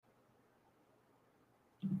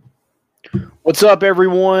What's up,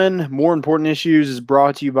 everyone? More Important Issues is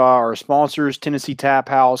brought to you by our sponsors, Tennessee Tap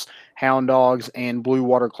House, Hound Dogs, and Blue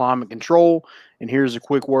Water Climate Control. And here's a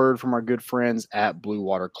quick word from our good friends at Blue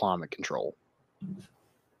Water Climate Control.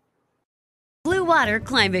 Blue Water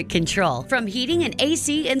Climate Control. From heating and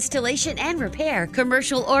AC installation and repair,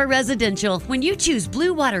 commercial or residential, when you choose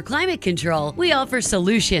Blue Water Climate Control, we offer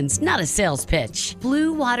solutions, not a sales pitch.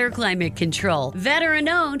 Blue Water Climate Control.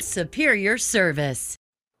 Veteran-owned, superior service.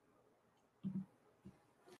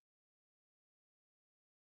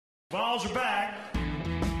 Vols are back.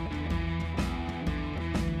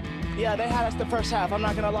 Yeah, they had us the first half, I'm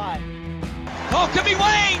not gonna lie. Oh, could be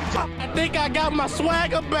Wayne! I think I got my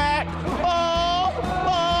swagger back. Oh!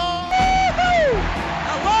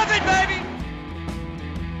 I love it, baby!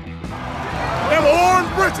 Them orange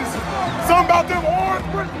britches. Something about them orange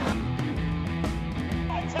britches.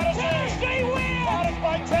 Tennessee wins! Got it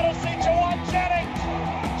by Tennessee to one Jennings.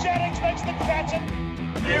 Jennings makes the catch.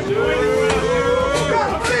 We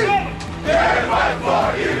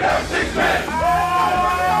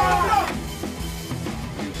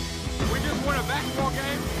just won a basketball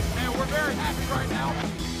game, and we're very happy right now.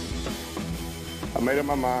 I made up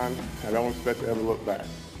my mind. I don't expect to ever look back.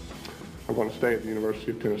 I'm going to stay at the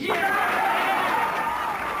University of Tennessee.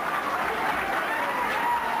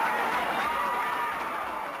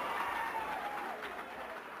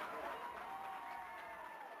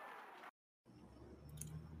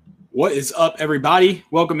 What is up, everybody?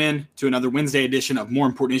 Welcome in to another Wednesday edition of More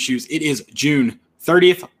Important Issues. It is June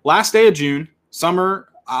 30th, last day of June. Summer,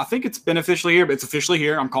 I think it's been officially here, but it's officially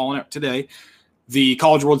here. I'm calling it today. The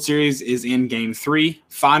College World Series is in Game 3.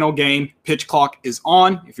 Final game. Pitch clock is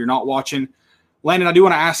on. If you're not watching, Landon, I do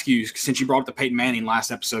want to ask you, since you brought up the Peyton Manning last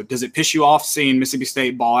episode, does it piss you off seeing Mississippi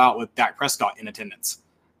State ball out with Dak Prescott in attendance?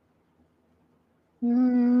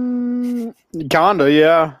 Kinda,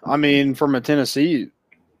 yeah. I mean, from a Tennessee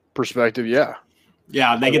perspective, yeah.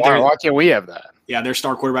 Yeah, they Like, get their why can't we have that? Yeah, their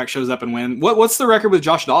star quarterback shows up and win. What's the record with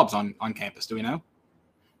Josh Dobbs on campus? Do we know?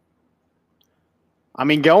 I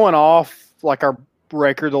mean, going off like our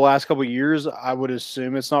record the last couple of years, I would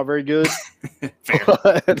assume it's not very good. Fair.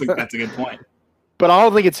 I think that's a good point. But I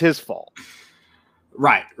don't think it's his fault.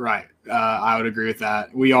 Right. I would agree with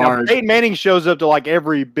that. We Now, are. Peyton Manning shows up to like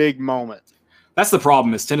every big moment. That's the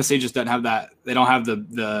problem. Is Tennessee just doesn't have that. They don't have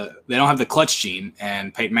the clutch gene,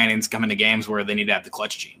 and Peyton Manning's coming to games where they need to have the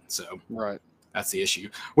clutch gene. So Right. that's the issue.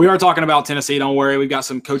 We are talking about Tennessee. Don't worry. We've got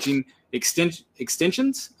some coaching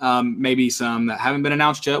extensions, maybe some that haven't been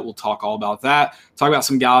announced yet. We'll talk all about that. Talk about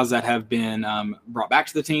some guys that have been brought back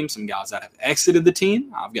to the team, some guys that have exited the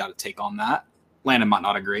team. I've got a take on that. Landon might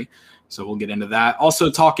not agree, so we'll get into that. Also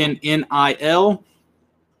talking NIL.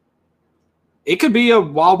 It could be a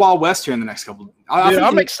wild, wild west here in the next couple.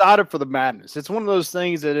 I'm excited for the madness. It's one of those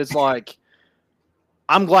things that it's like,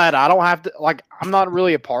 I'm glad I don't have to, like, I'm not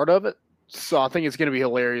really a part of it. So I think it's going to be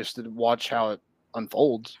hilarious to watch how it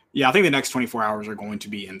unfolds. Yeah, I think the next 24 hours are going to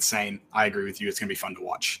be insane. I agree with you. It's going to be fun to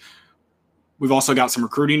watch. We've also got some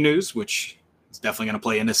recruiting news, which is definitely going to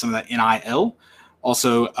play into some of that NIL.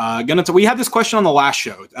 Also, we had this question on the last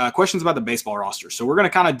show, questions about the baseball roster. So we're going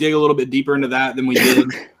to kind of dig a little bit deeper into that than we did.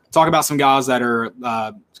 Talk about some guys that are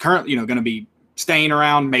currently, going to be staying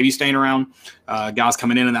around, maybe staying around. Guys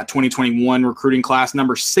coming in that 2021 recruiting class,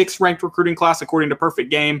 number 6 ranked recruiting class according to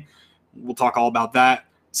Perfect Game. We'll talk all about that.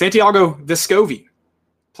 Santiago Vescovi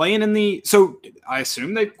playing in the. So I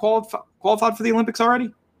assume they qualified for the Olympics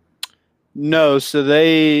already. No, so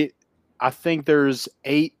I think there's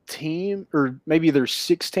 8 teams, or maybe there's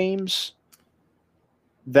 6 teams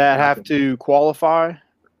that have to qualify.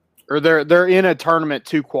 Or they're in a tournament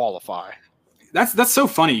to qualify. That's so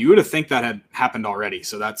funny. You would have think that had happened already.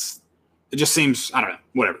 So it just seems, I don't know,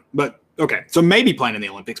 whatever. But okay, so maybe playing in the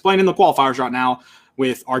Olympics, playing in the qualifiers right now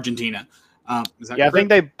with Argentina. Is that correct? I think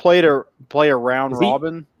they play a round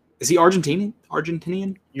robin. Is he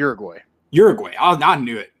Argentinian? Uruguay. I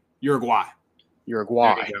knew it. Uruguay.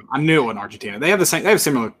 I knew it wasn't Argentina. They have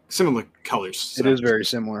similar colors. So. It is very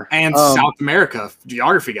similar. And South America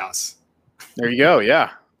geography guys. There you go.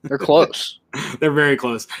 Yeah. They're close. They're very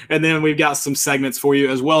close. And then we've got some segments for you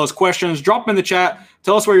as well as questions. Drop them in the chat.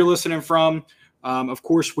 Tell us where you're listening from. Of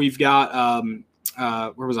course, we've got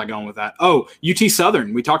where was I going with that? Oh, UT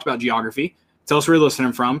Southern. We talked about geography. Tell us where you're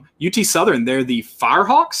listening from. UT Southern, they're the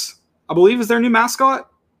Firehawks, I believe is their new mascot,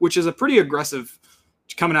 which is a pretty aggressive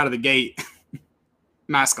coming out of the gate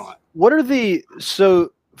mascot. What are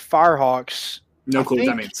Firehawks? No clue what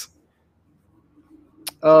that means.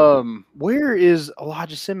 Where is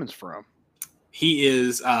Elijah Simmons from? He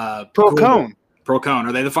is Procone. Procone.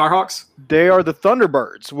 Are they the Firehawks? They are the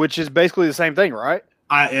Thunderbirds, which is basically the same thing, right?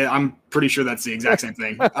 I'm pretty sure that's the exact same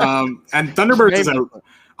thing. And Thunderbirds is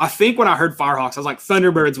I think when I heard Firehawks, I was like,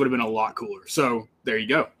 Thunderbirds would have been a lot cooler. So there you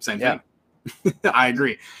go. Same thing. I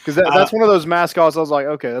agree. Because that's one of those mascots I was like,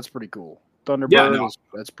 okay, that's pretty cool. Thunderbird,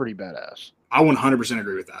 that's pretty badass. I 100%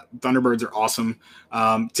 agree with that. Thunderbirds are awesome.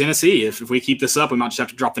 Tennessee, if we keep this up, we might just have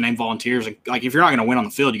to drop the name Volunteers. Like if you're not going to win on the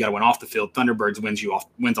field, you got to win off the field. Thunderbirds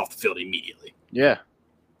wins off the field immediately. Yeah,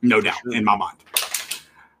 no doubt in my mind.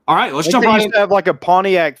 All right, let's jump right. right Used to have like a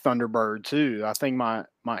Pontiac Thunderbird too. I think my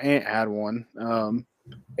aunt had one.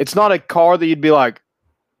 It's not a car that you'd be like,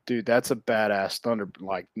 dude, that's a badass Thunderbird.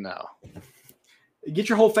 Like, no. Get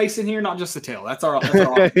your whole face in here, not just the tail. That's our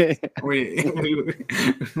we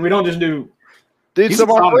don't just do. Dude, so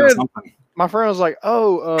my friend was like,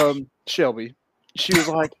 Shelby. She was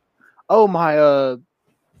like, my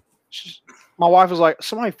wife was like,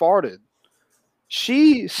 somebody farted.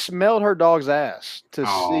 She smelled her dog's ass to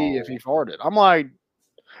see if he farted. I'm like,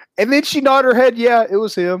 and then she nodded her head. Yeah, it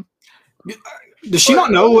was him. Does she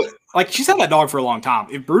not know? Like, she's had that dog for a long time.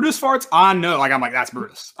 If Brutus farts, I know. Like, I'm like, that's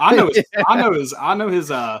Brutus. I know his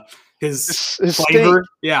flavor.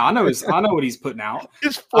 Yeah, I know what he's putting out.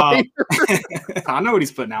 His flavor. I know what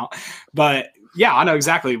he's putting out. But yeah, I know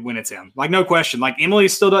exactly when it's him. Like, no question. Like, Emily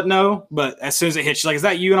still doesn't know, but as soon as it hits, she's like, "Is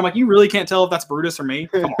that you?" And I'm like, "You really can't tell if that's Brutus or me."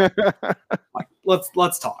 Come on. Like,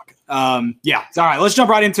 let's talk. Yeah. All right. Let's jump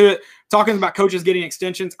right into it. Talking about coaches getting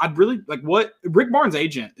extensions. I'd really like what Rick Barnes'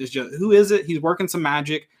 agent is just. Who is it? He's working some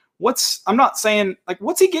magic. I'm not saying like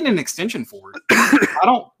what's he getting an extension for? I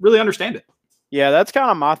don't really understand it. Yeah, that's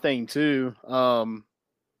kind of my thing too.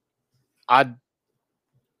 I'd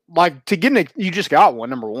like to get you just got one,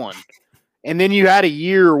 number one. And then you had a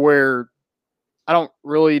year where I don't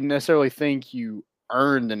really necessarily think you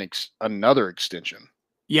earned another extension.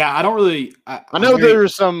 Yeah, I don't really. I know there were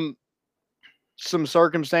some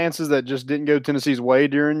circumstances that just didn't go Tennessee's way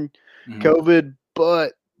during COVID,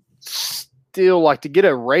 but still, like to get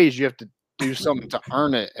a raise, you have to do something to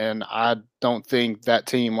earn it. And I don't think that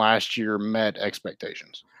team last year met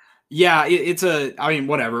expectations. Yeah, I mean,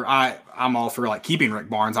 whatever. I'm all for like keeping Rick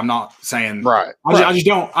Barnes. I'm not saying right. I just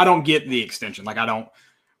don't get the extension. Like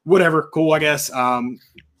whatever. Cool, I guess.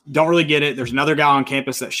 Don't really get it. There's another guy on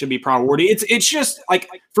campus that should be priority. It's just like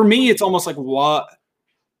for me, it's almost like what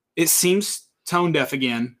it seems tone deaf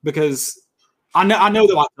again because I know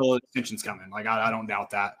the extension's coming. Like I don't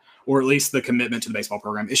doubt that, or at least the commitment to the baseball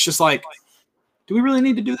program. It's just like, do we really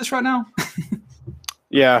need to do this right now?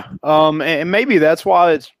 Yeah. And maybe that's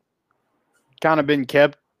why it's kind of been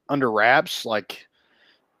kept under wraps. Like,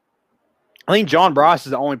 I think John Bryce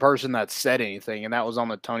is the only person that said anything, and that was on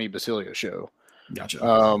the Tony Basilio show. Gotcha.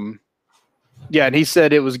 Yeah, and he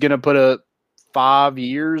said it was going to put a 5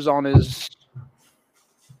 years on his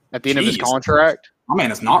at the end of his contract. My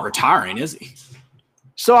man is not retiring, is he?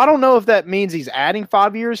 So I don't know if that means he's adding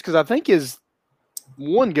 5 years because I think his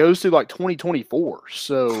one goes through like 2024.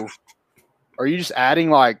 So are you just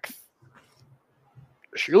adding like?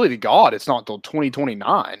 Surely to God, it's not until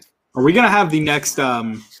 2029. Are we going to have the next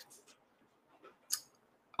oh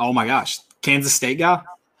my gosh, Kansas State guy?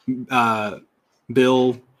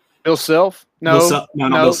 Bill Self? No,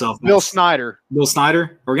 not Bill Self. Bill Snyder. Bill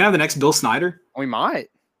Snyder? Are we going to have the next Bill Snyder? We might.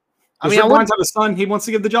 I mean, Barnes have a son he wants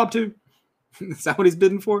to give the job to? Is that what he's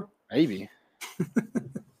bidding for? Maybe.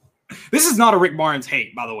 This is not a Rick Barnes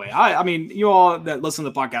hate, by the way. I mean, you all that listen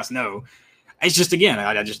to the podcast know. It's just, again,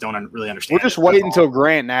 I just don't really understand. We're just waiting until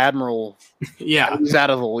Grant and Admiral he's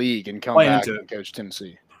out of the league and come back and coach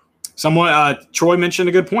Tennessee. Troy mentioned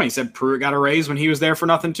a good point. He said Pruitt got a raise when he was there for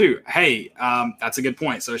nothing, too. Hey, that's a good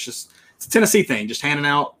point. So it's a Tennessee thing, just handing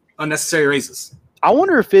out unnecessary raises. I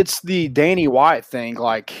wonder if it's the Danny White thing.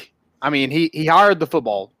 Like, I mean, he hired the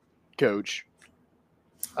football coach.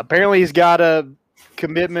 Apparently he's got a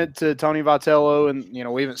commitment to Tony Vitello, and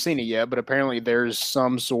we haven't seen it yet, but apparently there's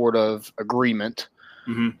some sort of agreement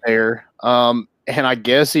there. And I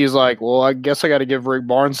guess he's like, well, I guess I got to give Rick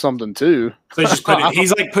Barnes something too. So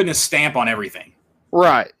he's like putting a stamp on everything.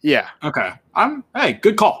 Right. Yeah. Okay. Hey,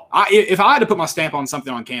 good call. If I had to put my stamp on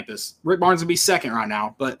something on campus, Rick Barnes would be second right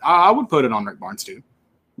now, but I would put it on Rick Barnes too.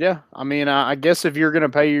 Yeah. I mean, I guess if you're going to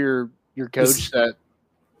pay your coach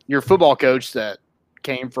your football coach that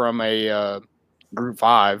came from a Group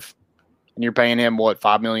 5, and you're paying him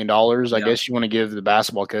 $5 million. I guess you want to give the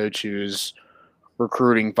basketball coach who's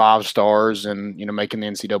recruiting 5 stars and making the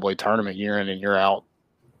NCAA tournament year in and year out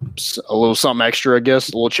a little something extra. I guess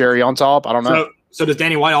a little cherry on top. I don't know. So does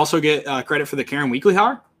Danny White also get credit for the Karen Weekly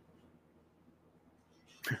hire?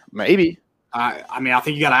 Maybe. I mean, I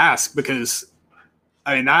think you got to ask because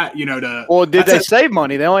I mean, that, you know, Well, did they save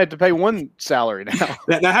money? They only have to pay one salary now.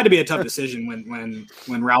 that had to be a tough decision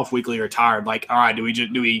when Ralph Weekley retired. Like, all right, do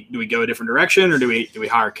we go a different direction, or do we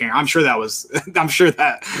hire Karen? I'm sure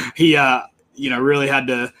that he really had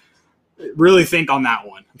to really think on that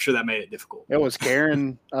one. I'm sure that made it difficult. It was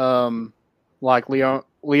Karen, like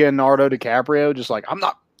Leonardo DiCaprio, just like, I'm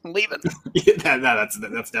not leaving. Yeah, that's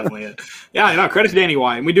definitely it. Yeah, no, credit to Danny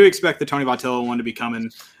White, and we do expect the Tony Vitello one to be coming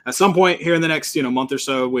at some point here in the next month or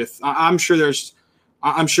so. I'm sure it's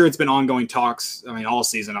been ongoing talks. I mean, all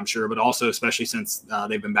season, I'm sure, but also especially since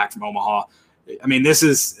they've been back from Omaha. I mean, this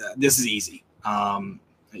is easy. Don't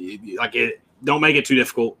make it too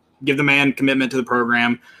difficult. Give the man commitment to the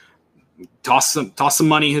program. Toss some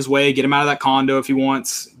money his way. Get him out of that condo if he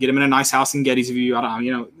wants. Get him in a nice house in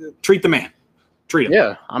Gettysville. Treat the man. Treat him.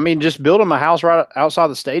 Yeah, I mean, just build him a house right outside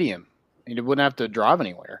the stadium. He wouldn't have to drive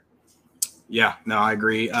anywhere. Yeah, no, I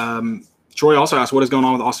agree. Troy also asked, what is going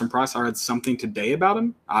on with Austin Price? I read something today about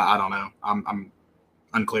him. I don't know. I'm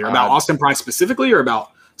unclear about Austin Price specifically, or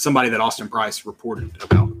about somebody that Austin Price reported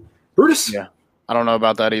about. Brutus? Yeah, I don't know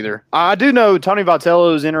about that either. I do know Tony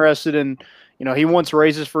Vitello is interested in, he wants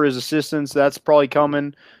raises for his assistants. That's probably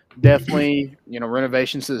coming. Definitely,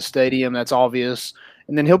 renovations to the stadium. That's obvious.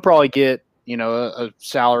 And then he'll probably get, a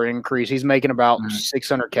salary increase. He's making about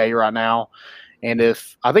 $600K right now. And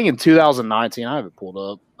I think in 2019, I have it pulled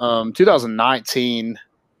up. 2019,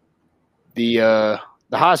 the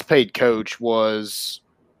highest paid coach was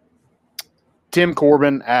Tim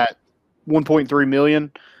Corbin at $1.3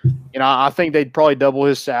 million. I think they'd probably double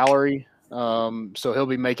his salary. So he'll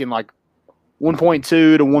be making like 1.2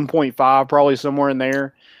 to 1.5, probably somewhere in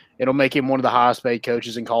there. It'll make him one of the highest paid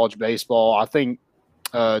coaches in college baseball. I think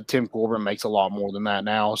Tim Corbin makes a lot more than that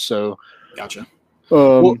now. So, gotcha.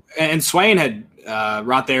 And Swain had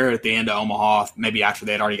right there at the end of Omaha, maybe after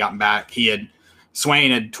they had already gotten back,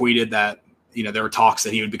 Swain had tweeted that there were talks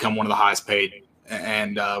that he would become one of the highest paid.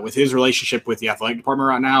 And with his relationship with the athletic department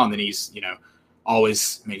right now, and then he's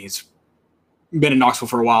he's been in Knoxville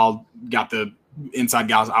for a while, got the inside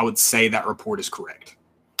guys. I would say that report is correct.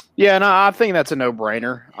 Yeah, and I think that's a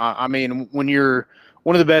no-brainer. I mean, when you're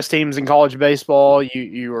one of the best teams in college baseball,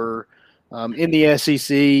 you are in the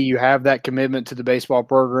SEC, you have that commitment to the baseball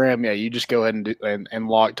program. Yeah, you just go ahead and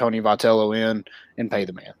lock Tony Vitello in and pay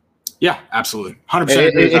the man. Yeah, absolutely.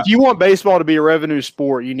 100%. If you want baseball to be a revenue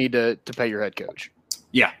sport, you need to pay your head coach.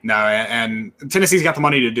 Yeah, no, and Tennessee's got the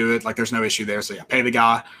money to do it. Like, there's no issue there. So, yeah, pay the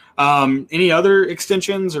guy. Any other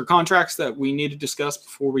extensions or contracts that we need to discuss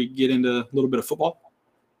before we get into a little bit of football?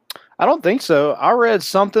 I don't think so. I read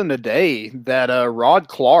something today that Rod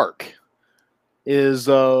Clark is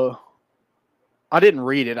I didn't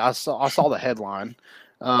read it. I saw the headline.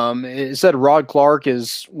 It said Rod Clark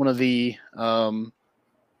is one of the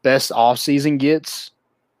best offseason gets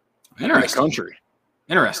in the country.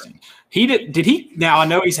 Interesting. Did he? Now, I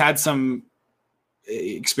know he's had some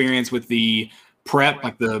experience with the prep,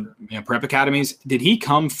 like the prep academies. Did he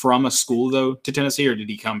come from a school, though, to Tennessee, or did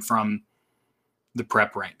he come from the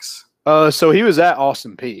prep ranks? So he was at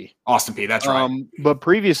Austin P. Austin P, that's right. But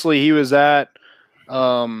previously he was at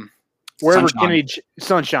wherever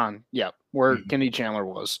Sunshine. Yeah, where Kenny Chandler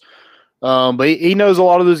was. But he knows a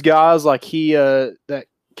lot of those guys. Like that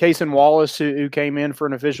Cason Wallace, who came in for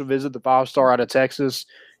an official visit, the 5-star out of Texas.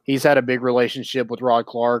 He's had a big relationship with Rod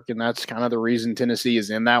Clark, and that's kind of the reason Tennessee is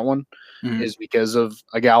in that one, is because of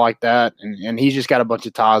a guy like that. And he's just got a bunch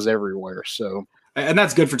of ties everywhere. So. And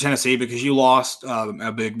that's good for Tennessee because you lost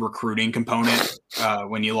a big recruiting component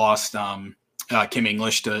when you lost Kim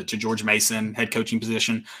English to George Mason, head coaching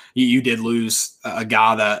position. You did lose a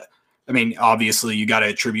guy that, I mean, obviously you got to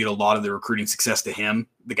attribute a lot of the recruiting success to him,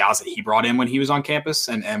 the guys that he brought in when he was on campus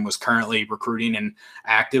and was currently recruiting and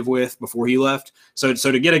active with before he left. So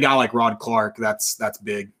to get a guy like Rod Clark, that's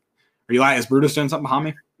big. Are you like, is Brutus doing something behind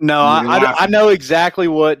me? No, I know exactly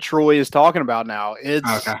what Troy is talking about now.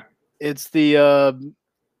 It's the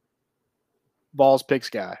balls picks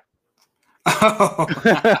guy. Oh.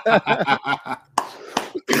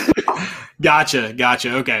 Gotcha.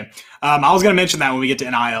 Okay. I was going to mention that when we get to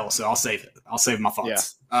NIL, so I'll save it. I'll save my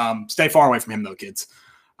thoughts. Yeah. Stay far away from him, though, kids.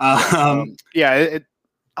 Austin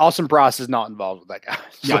Price is not involved with that guy.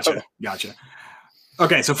 So. Gotcha.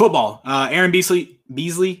 Okay, so football. Aaron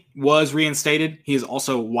Beasley was reinstated. He is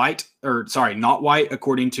also not white,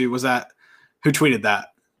 according to, who tweeted that?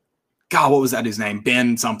 God, what was that dude's name?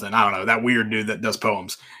 Ben something. I don't know. That weird dude that does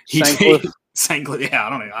poems. St. Cliff. Yeah, I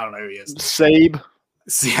don't know who he is. Sabe.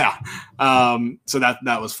 Yeah. So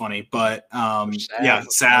that was funny. But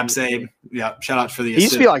Sabe. Yeah, shout out for the He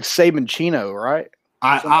used to be like Saban Chino, right?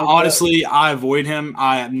 I Something like that. honestly, I avoid him.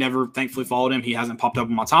 I have never thankfully followed him. He hasn't popped up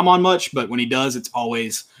on my timeline much, but when he does, it's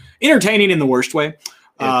always entertaining in the worst way.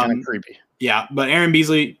 Yeah, kind of creepy. Yeah, but Aaron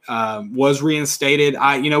Beasley was reinstated.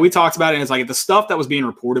 We talked about it, and it's like if the stuff that was being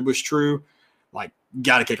reported was true, like,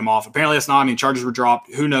 got to kick him off. Apparently it's not. I mean, charges were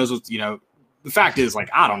dropped. Who knows what, the fact is, like,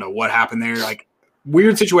 I don't know what happened there. Like,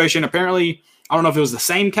 weird situation. Apparently, I don't know if it was the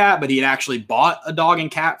same cat, but he had actually bought a dog and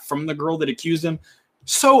cat from the girl that accused him.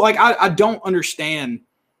 So, like, I don't understand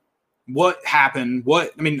what happened. I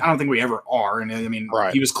don't think we ever are. And I mean,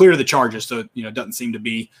 Right. He was clear of the charges, so, it doesn't seem to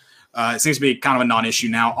be, it seems to be kind of a non-issue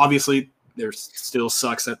now. Obviously, there still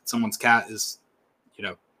sucks that someone's cat is,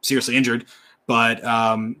 seriously injured. But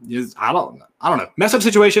I don't know. Messed up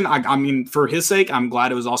situation. I mean, for his sake, I'm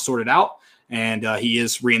glad it was all sorted out, and he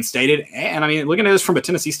is reinstated. And I mean, looking at this from a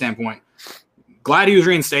Tennessee standpoint, glad he was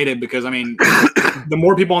reinstated because, I mean, the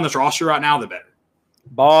more people on this roster right now, the better.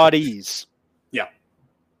 Bodies. Yeah.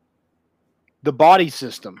 The body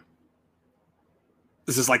system.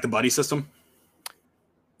 This is like the buddy system.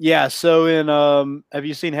 Yeah. So in have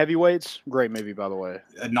you seen Heavyweights? Great movie, by the way.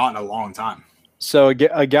 Not in a long time. So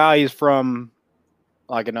a guy is from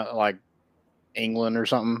like England or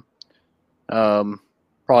something.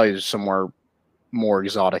 Probably somewhere more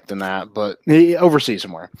exotic than that, but he overseas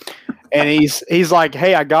somewhere. And he's like,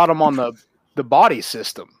 hey, I got him on the body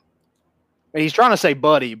system. And he's trying to say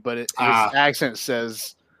buddy, but his accent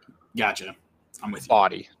says Gotcha. I'm with you.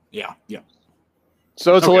 body. Yeah.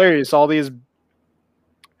 So it's Okay. hilarious. All these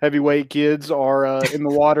heavyweight kids are in the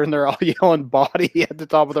water and they're all yelling body at the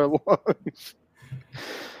top of their lungs.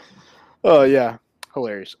 Oh yeah,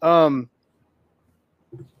 hilarious.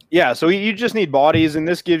 Yeah, so you just need bodies, and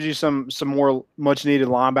this gives you some more much needed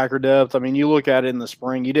linebacker depth. I mean, you look at it in the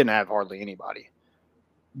spring, you didn't have hardly anybody.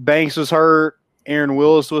 Banks was hurt, Aaron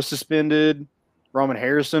Willis was suspended, Roman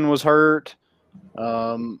Harrison was hurt,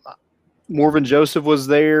 Morven Joseph was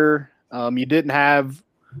there. You didn't have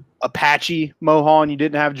Apache Mohan, you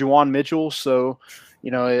didn't have Juwan Mitchell, so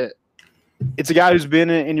it's a guy who's been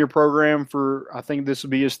in your program for, I think this will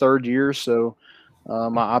be his third year. So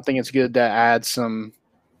I think it's good to add some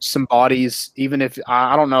bodies, even if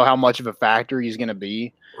I don't know how much of a factor he's going to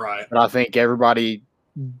be. Right. But I think everybody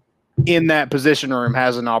in that position room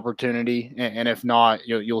has an opportunity. And if not,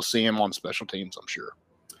 you'll see him on special teams, I'm sure.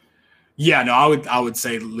 Yeah, no, I would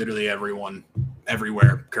say literally everyone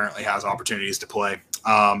everywhere currently has opportunities to play.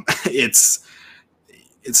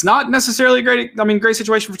 It's not necessarily a great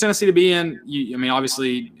situation for Tennessee to be in.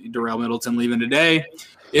 Obviously, Darrell Middleton leaving today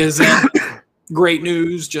isn't great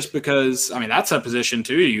news just because, that's a position,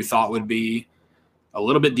 too, you thought would be a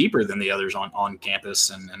little bit deeper than the others on campus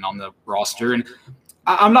and on the roster. And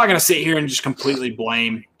I'm not going to sit here and just completely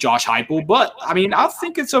blame Josh Heupel, but, I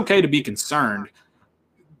think it's okay to be concerned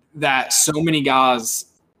that so many guys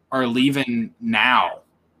are leaving now.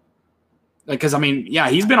 Because,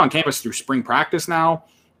 he's been on campus through spring practice now.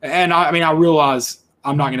 And I realize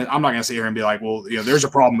I'm not gonna sit here and be like, well, there's a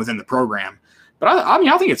problem within the program. But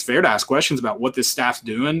I think it's fair to ask questions about what this staff's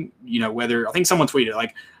doing. Whether, I think someone tweeted,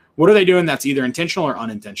 like, what are they doing that's either intentional or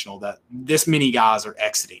unintentional that this many guys are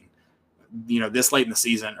exiting, this late in the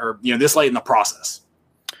season or this late in the process.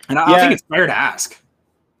 And I think it's fair to ask.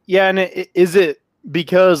 Yeah, and is it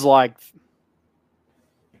because like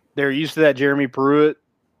they're used to that Jeremy Pruitt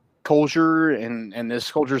culture and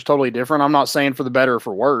this culture is totally different? I'm not saying for the better or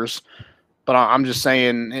for worse, but I'm just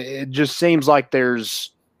saying it just seems like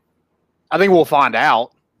I think we'll find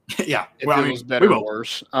out. Yeah, if it was better or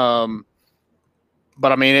worse.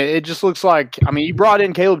 But it just looks like you brought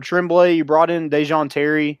in Caleb Tremblay, you brought in Dejon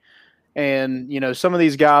Terry, and some of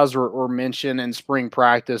these guys were mentioned in spring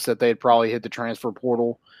practice that they'd probably hit the transfer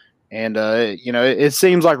portal, and it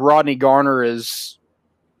seems like Rodney Garner is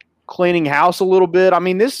cleaning house a little bit.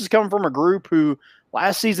 This is coming from a group who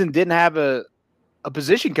last season didn't have a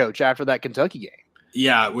position coach after that Kentucky game.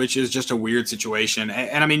 Yeah, which is just a weird situation.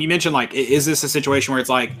 And you mentioned, like, is this a situation where it's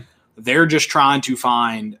like they're just trying to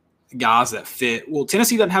find guys that fit? Well,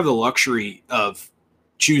 Tennessee doesn't have the luxury of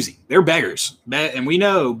choosing. They're beggars. And we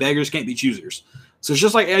know beggars can't be choosers. So it's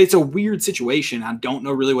just like, it's a weird situation. I don't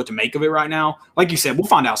know really what to make of it right now. Like you said, we'll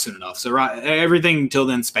find out soon enough. So everything until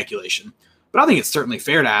then, speculation. But I think it's certainly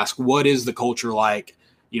fair to ask, what is the culture like,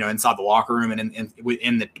 inside the locker room and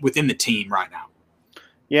within the team right now?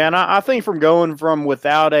 Yeah, and I think from going from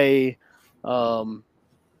without a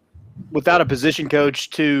position coach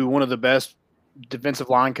to one of the best defensive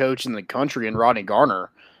line coach in the country in Rodney Garner,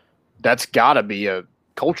 that's got to be a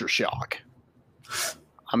culture shock.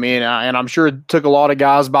 And I'm sure it took a lot of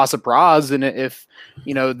guys by surprise. And if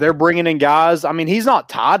they're bringing in guys, he's not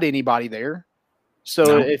tied to anybody there. So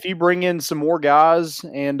No. if you bring in some more guys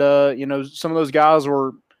and, some of those guys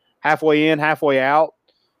were halfway in, halfway out,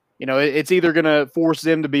 it's either going to force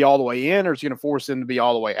them to be all the way in or it's going to force them to be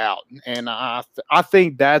all the way out. And I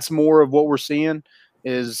think that's more of what we're seeing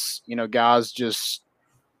is, guys just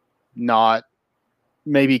not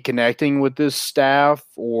maybe connecting with this staff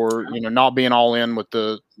or, not being all in with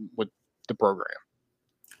the program.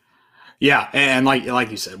 Yeah, and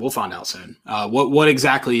like you said, we'll find out soon. What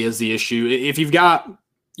exactly is the issue? If you've got,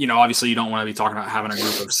 obviously you don't want to be talking about having a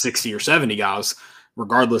group of 60 or 70 guys,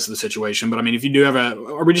 regardless of the situation. But I mean, if you do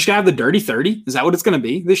are we just gonna have the dirty 30? Is that what it's gonna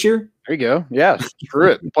be this year? There you go. Yeah,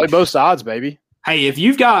 screw it. Play both sides, baby. Hey, if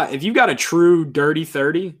you've got a true dirty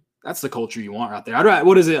 30, that's the culture you want right there.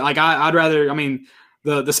 What is it like? I'd rather. I mean,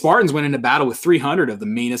 the Spartans went into battle with 300 of the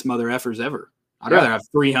meanest mother effers ever. I'd rather have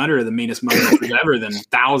 300 of the meanest mother effers ever than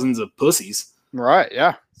thousands of pussies. Right.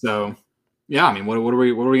 Yeah. So, yeah. I mean, what are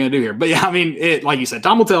we gonna do here? But yeah, I mean, like you said,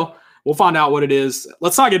 time will tell. We'll find out what it is.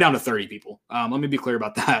 Let's not get down to 30 people. Let me be clear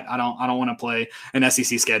about that. I don't want to play an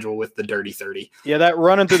SEC schedule with the dirty 30. Yeah, that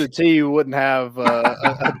running through the T wouldn't have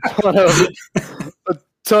a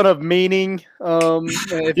ton of meaning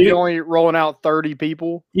if you're only rolling out 30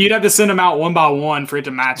 people. You'd have to send them out one by one for it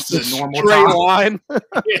to match the normal straight time. line.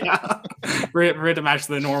 Yeah, for it to match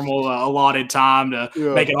the normal allotted time to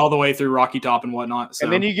make it all the way through Rocky Top and whatnot. So.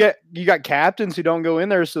 And then you got captains who don't go in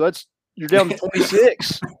there, so you're down to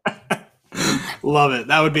 26. Love it.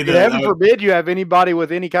 That would be heaven forbid you have anybody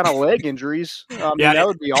with any kind of leg injuries. That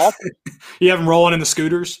would be awful. You have them rolling in the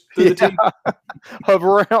scooters through the team.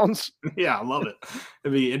 Hover rounds. Yeah, I love it.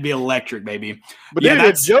 It'd be electric, baby. But dude,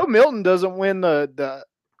 if Joe Milton doesn't win the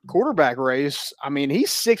quarterback race, I mean, he's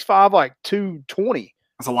 6'5", like 220.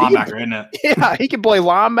 That's a linebacker, isn't it? Yeah, he can play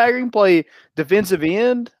linebacker, he can play defensive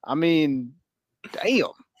end. I mean, damn.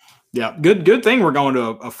 Yeah, good thing we're going to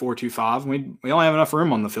a 4-2-5. We only have enough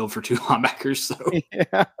room on the field for two linebackers. So,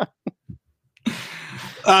 yeah.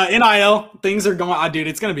 NIL things are going. Dude,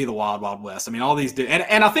 it's going to be the wild, wild west. I mean, all these,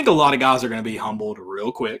 and I think a lot of guys are going to be humbled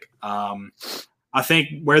real quick. I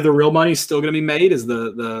think where the real money is still going to be made is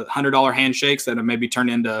the $100 handshakes that have maybe turned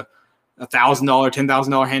into $1,000,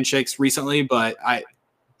 $10,000 handshakes recently. But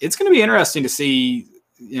it's going to be interesting to see,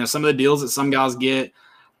 some of the deals that some guys get.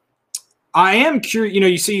 I am curious,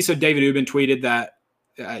 you see, so David Ubben tweeted that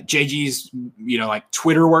JG's, like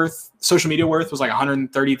Twitter worth, social media worth was like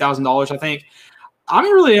 $130,000, I think. I'm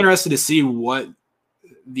really interested to see what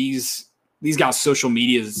these guys' social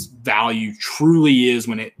media's value truly is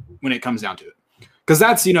when it comes down to it. Because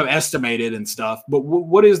that's, estimated and stuff, but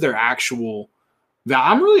what is their actual value?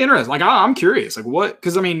 I'm really interested. Like, I'm curious, like what,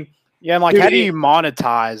 because I mean. Yeah, and like, how do you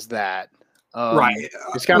monetize that? Right.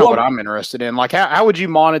 It's kind of what I'm interested in. Like, how would you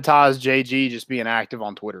monetize JG just being active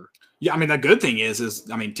on Twitter? Yeah, I mean, the good thing is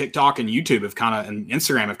I mean, TikTok and YouTube and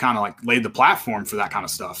Instagram have kind of like laid the platform for that kind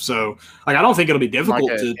of stuff. So, like, I don't think it'll be difficult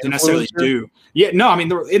to necessarily do. Yeah, no, I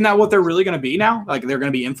mean, isn't that what they're really going to be now? Like, they're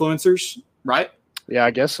going to be influencers, right? Yeah,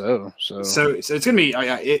 I guess so. So it's going to be,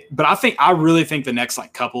 but I really think the next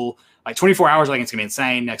like couple, like 24 hours, I think it's going to be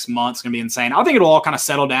insane. Next month's going to be insane. I think it'll all kind of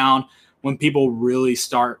settle down when people really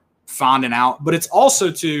start finding out, but it's also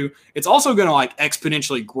going to like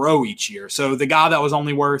exponentially grow each year. So the guy that was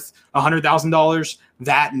only worth $100,000,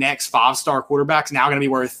 that next 5-star quarterback's now going to be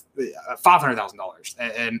worth $500,000.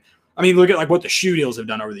 And I mean, look at like what the shoe deals have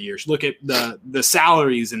done over the years. Look at the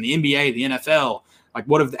salaries in the NBA, the NFL. Like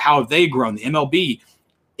how have they grown? The MLB,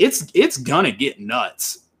 it's gonna get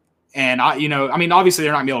nuts. And I mean, obviously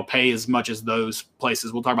they're not gonna be able to pay as much as those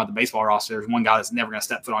places. We'll talk about the baseball roster. There's one guy that's never gonna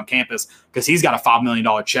step foot on campus because he's got a $5 million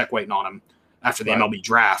check waiting on him after the MLB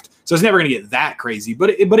draft. So it's never gonna get that crazy.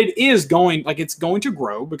 But it is going, like, it's going to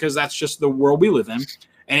grow because that's just the world we live in.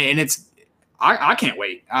 And it's I can't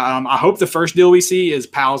wait. I hope the first deal we see is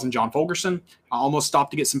Pals and John Fulkerson. I almost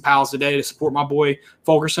stopped to get some Pals today to support my boy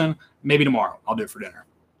Fulkerson. Maybe tomorrow I'll do it for dinner.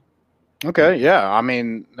 Okay, yeah. I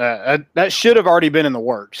mean, that should have already been in the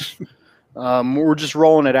works. We're just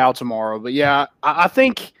rolling it out tomorrow. But yeah, I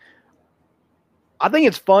think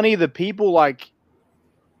it's funny that people, like,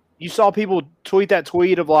 you saw people tweet that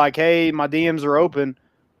tweet of like, hey, my DMs are open.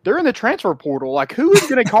 They're in the transfer portal. Like, who is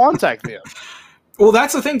going to contact them? Well,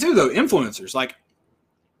 that's the thing too, though. Influencers, like,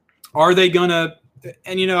 are they gonna?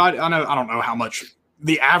 And I don't know how much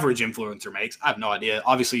the average influencer makes. I have no idea.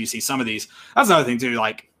 Obviously, you see some of these. That's another thing too.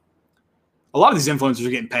 Like, a lot of these influencers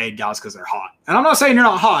are getting paid, guys, because they're hot. And I'm not saying you're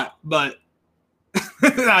not hot, but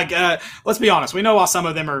like, let's be honest. We know why some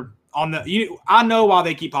of them are on the. I know why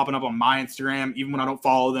they keep popping up on my Instagram, even when I don't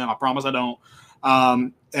follow them. I promise I don't.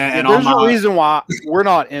 And there's a reason why we're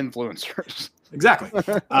not influencers. Exactly.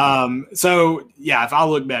 So yeah, if I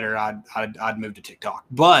look better, I'd move to TikTok.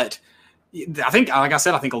 But I think, like I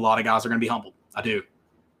said, I think a lot of guys are going to be humbled. I do.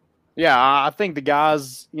 Yeah, I think the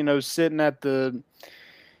guys, sitting at the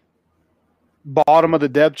bottom of the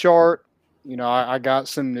depth chart, I got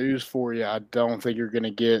some news for you. I don't think you're going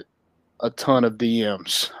to get a ton of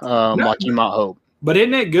DMs like you might hope. But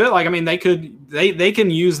isn't it good? Like, I mean, they can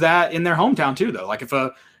use that in their hometown too, though. Like if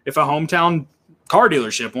a hometown car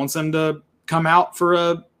dealership wants them to come out for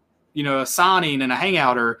a signing and a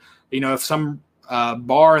hangout, or if some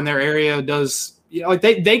bar in their area does, like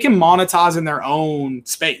they can monetize in their own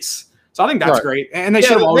space. So I think that's great, and they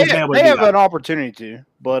should have always been able to do that. They have an opportunity to,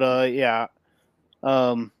 but yeah.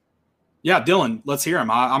 Yeah, Dylan, let's hear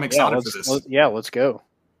him. I'm excited for this. Let's go.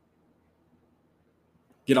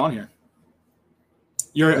 Get on here.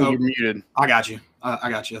 You're muted. I got you.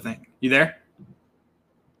 I think. You there?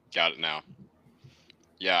 Got it now.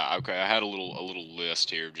 Yeah, okay. I had a little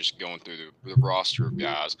list here, just going through the roster of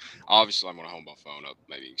guys. Obviously, I'm going to hold my phone up.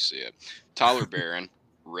 Maybe you can see it. Tyler Barron,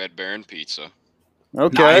 Red Baron Pizza.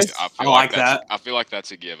 Okay. Nice. I like that. I feel like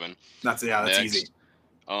that's a given. That's easy.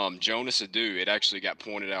 Jonas Adu. It actually got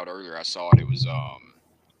pointed out earlier. I saw it. It was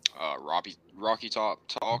Rocky Talk,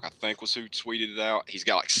 I think, was who tweeted it out. He's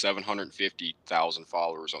got like 750,000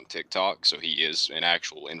 followers on TikTok, so he is an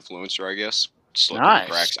actual influencer, I guess. Slipping the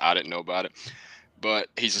cracks. I didn't know about it. But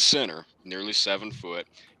he's a center, nearly 7 foot.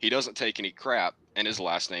 He doesn't take any crap, and his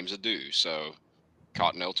last name's Adu, so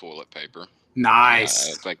Cottonelle toilet paper.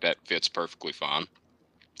 Nice. I think that fits perfectly fine.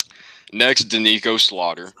 Next, Danico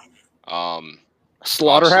Slaughter.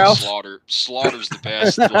 Slaughterhouse? Slaughter's the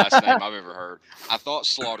best last name I've ever heard. I thought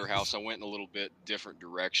Slaughterhouse. I went in a little bit different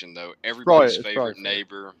direction, though. Everybody's favorite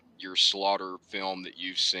neighbor, your Slaughter film that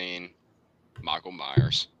you've seen, Michael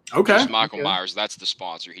Myers. Okay. Just Michael Myers. That's the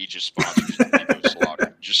sponsor. He just sponsors Danico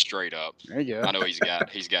Slaughter, just straight up. There you go. I know he's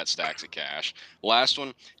got stacks of cash. Last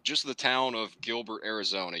one, just the town of Gilbert,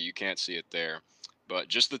 Arizona. You can't see it there, but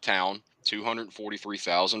just the town.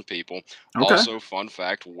 243,000 people. Okay. Also, fun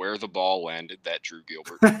fact, where the ball landed, that Drew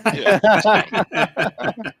Gilbert.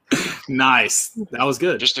 Nice. That was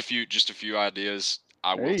good. Just a few ideas.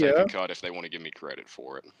 I will take a cut if they want to give me credit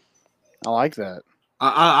for it. I like that.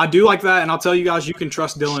 I do like that, and I'll tell you guys, you can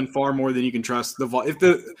trust Dylan far more than you can trust the Vol. If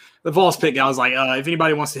the Vols pick guy was like, if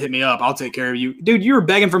anybody wants to hit me up, I'll take care of you. Dude, you were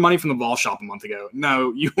begging for money from the Vol shop a month ago.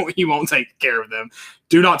 No, you won't take care of them.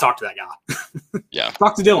 Do not talk to that guy. Yeah.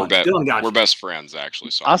 Talk to Dylan. Dylan got you. We're best friends, actually.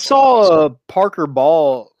 So I saw Parker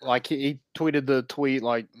Ball, like he tweeted the tweet,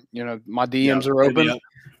 like, my DMs are open. Yep.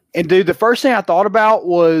 And, dude, the first thing I thought about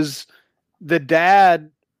was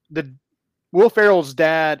Will Ferrell's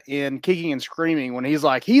dad in Kicking and Screaming when he's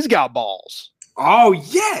like, he's got balls. Oh,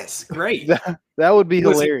 yes. Great. that would be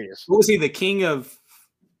hilarious. What was he, the king of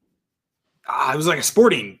it was like a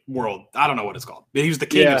sporting world. I don't know what it's called. But he was the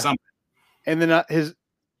king of something. And then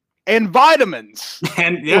and vitamins.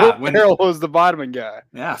 And Will Ferrell was the vitamin guy.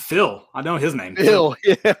 Yeah, Phil. I know his name. Phil,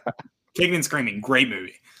 yeah. Kicking and Screaming. Great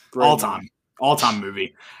movie. All-time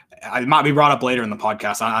movie. It might be brought up later in the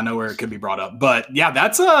podcast. I know where it could be brought up. But, yeah,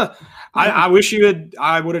 that's I wish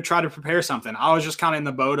I would have tried to prepare something. I was just kind of in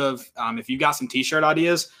the boat of if you got some T-shirt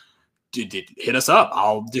ideas, hit us up.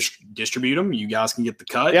 I'll distribute them. You guys can get the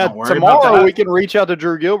cut. Yeah, tomorrow we can reach out to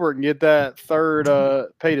Drew Gilbert and get that third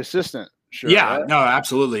paid assistant. Sure, yeah, right? No,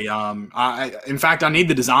 absolutely. In fact, I need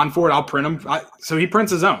the design for it. I'll print them. So he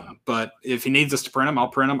prints his own. But if he needs us to print them, I'll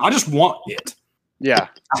print them. I just want it. Yeah.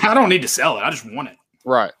 I don't need to sell it. I just want it.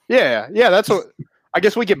 Right. Yeah. Yeah. That's what I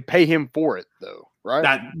guess we can pay him for it, though.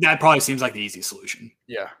 Right. That probably seems like the easy solution.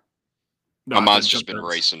 Yeah. My mind's just been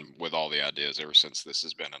racing with all the ideas ever since this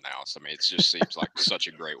has been announced. I mean, it just seems like such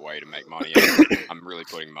a great way to make money. I'm really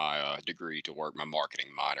putting my degree to work, my marketing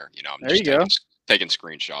minor. I'm just taking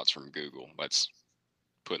screenshots from Google. That's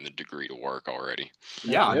putting the degree to work already.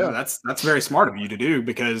 Yeah. That's very smart of you to do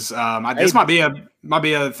because this might be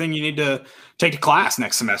a thing you need to take to class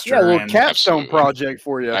next semester. Yeah, a little capstone project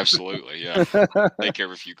for you. Absolutely, yeah. Take care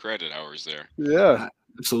of a few credit hours there. Yeah,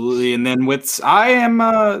 absolutely. And then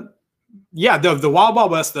the Wild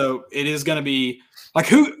Wild West, though, it is going to be like,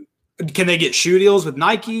 who can they get shoe deals with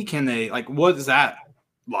Nike? Can they what is that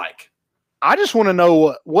like? I just want to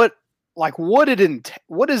know what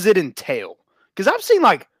does it entail? Because I've seen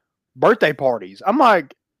birthday parties. I'm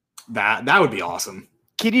like, that would be awesome.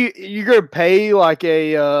 Can you're gonna pay like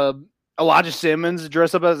a Elijah Simmons to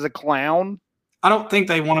dress up as a clown? I don't think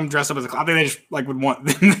they want him dressed up as a clown. I think they just would want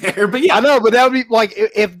them there. But yeah, I know. But that would be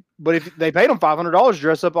if they paid him $500 to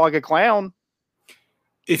dress up like a clown.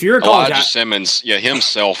 if you're a Elijah Simmons,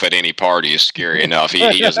 himself at any party is scary enough.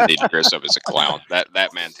 He doesn't need to dress up as a clown.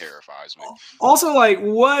 That man terrifies me. Also, like,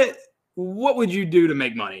 what would you do to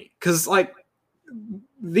make money? Because like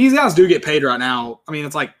these guys do get paid right now. I mean,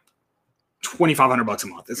 it's like $2,500 a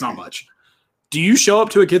month. It's not much. Do you show up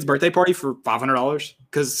to a kid's birthday party for $500?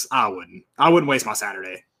 Because I wouldn't. I wouldn't waste my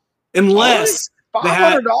Saturday unless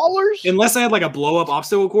 $500. Unless they had like a blow up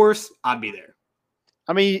obstacle course, I'd be there.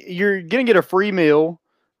 I mean, you're gonna get a free meal.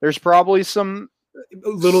 There's probably some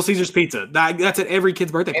Little Caesars Pizza. That's at every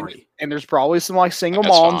kid's birthday party. And there's probably some like single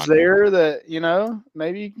moms there that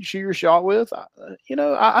maybe you can shoot your shot with.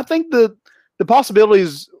 I think the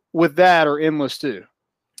possibilities with that are endless too.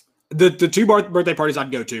 The two birthday parties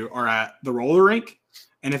I'd go to are at the roller rink,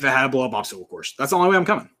 and if it had a blow up obstacle course. That's the only way I'm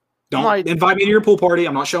coming. Don't invite me to your pool party.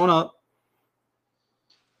 I'm not showing up.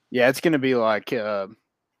 Yeah, it's gonna be like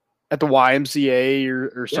at the YMCA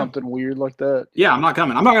or something weird like that. Yeah, I'm not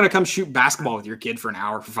coming. I'm not gonna come shoot basketball with your kid for an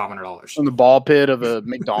hour for $500 in the ball pit of a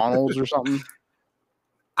McDonald's or something.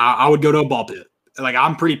 I would go to a ball pit. Like,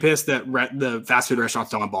 I'm pretty pissed that the fast food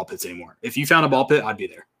restaurants don't have ball pits anymore. If you found a ball pit, I'd be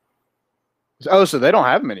there. Oh, so they don't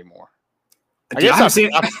have them anymore. I've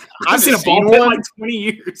seen a ball pit in like 20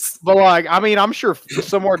 years. But like, I mean, I'm sure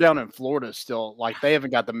somewhere down in Florida still, like, they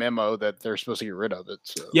haven't got the memo that they're supposed to get rid of it.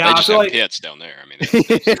 So. Yeah, they just have pits down there. I mean,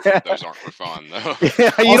 those aren't for fun though.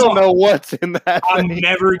 Yeah, you don't know what's in that. I'm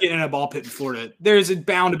never getting in a ball pit in Florida. There's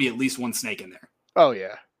bound to be at least one snake in there. Oh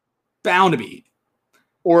yeah, bound to be.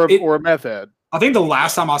 Or a meth head. I think the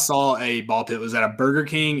last time I saw a ball pit was at a Burger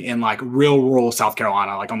King in like real rural South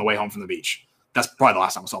Carolina, like on the way home from the beach. That's probably the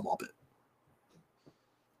last time I saw a ball pit.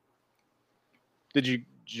 Did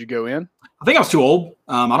you go in? I think I was too old.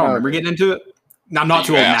 I don't remember getting into it. No, I'm not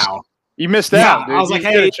too old now. You missed out. Dude. I was like,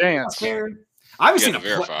 hey, a chance. I haven't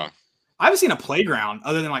seen a playground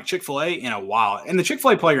other than like Chick-fil-A in a while, and the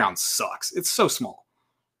Chick-fil-A playground sucks. It's so small.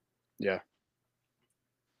 Yeah.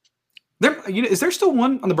 Is there still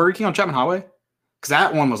one on the Burger King on Chapman Highway? Because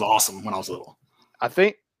that one was awesome when I was little. I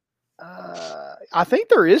think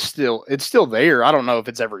there is still. It's still there. I don't know if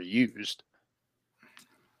it's ever used.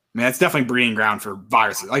 I mean, it's definitely breeding ground for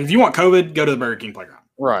viruses. Like, if you want COVID, go to the Burger King playground.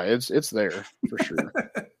 Right. It's there for sure.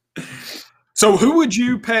 So who would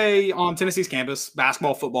you pay on Tennessee's campus,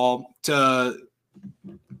 basketball, football, to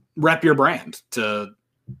rep your brand, to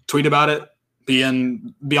tweet about it, be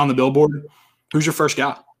on the billboard? Who's your first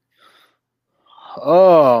guy?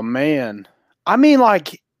 Oh, man. I mean,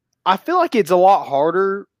 like, I feel like it's a lot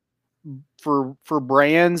harder for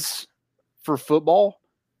brands for football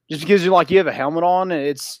just because you have a helmet on, and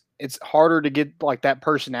it's harder to get like that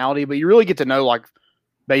personality, but you really get to know like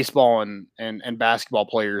baseball and basketball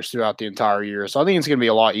players throughout the entire year. So I think it's going to be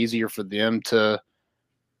a lot easier for them to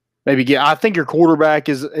maybe I think your quarterback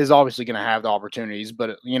is obviously going to have the opportunities,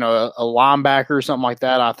 but a linebacker or something like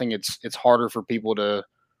that, I think it's harder for people to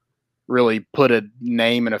really put a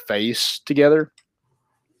name and a face together.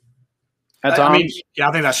 At times.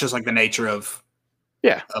 I think that's just like the nature of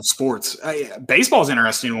sports. Baseball is an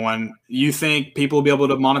interesting one. You think people will be able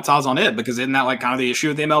to monetize on it? Because isn't that like kind of the issue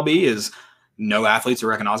with the MLB is no athletes are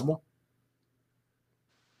recognizable?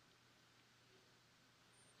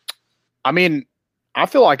 I mean, I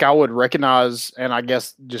feel like I would recognize, and I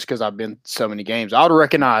guess just because I've been so many games, I would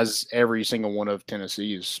recognize every single one of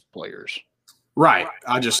Tennessee's players. Right.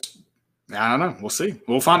 I don't know. We'll see.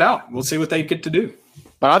 We'll find out. We'll see what they get to do.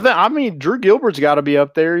 But I mean, Drew Gilbert's got to be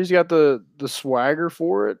up there. He's got the swagger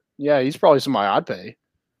for it. Yeah, he's probably somebody I'd pay.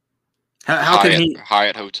 How can he?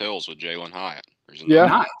 Hyatt Hotels with Jalen Hyatt. Yeah,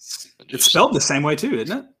 nice. It's spelled the same way too,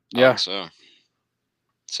 isn't it? Yeah. So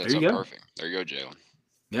sets up perfect. There you go, Jalen.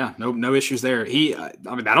 Yeah, no issues there.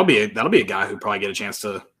 That'll be a guy who probably get a chance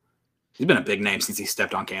to. He's been a big name since he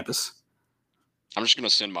stepped on campus. I'm just gonna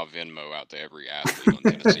send my Venmo out to every athlete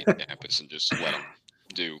on Tennessee campus and just let them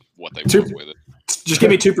do what they want with it. Just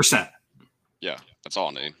give me 2%. Yeah, that's all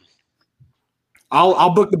I need.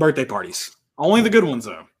 I'll book the birthday parties. Only the good ones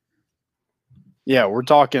though. Yeah, we're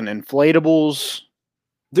talking inflatables.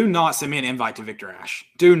 Do not send me an invite to Victor Ash.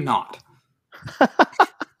 Do not.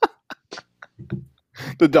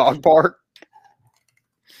 The dog park.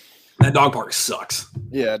 That dog park sucks.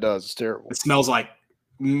 Yeah, it does. It's terrible. It smells like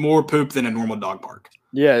more poop than a normal dog park.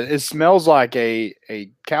 Yeah, it smells like a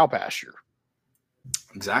cow pasture.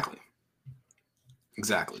 Exactly.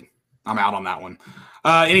 I'm out on that one.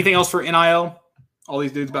 Anything else for NIL? All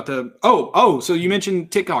these dudes about to – so you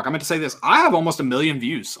mentioned TikTok. I meant to say this. I have almost 1 million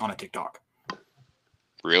views on a TikTok.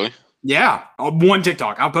 Really? Yeah. One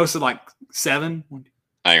TikTok. I posted like 7.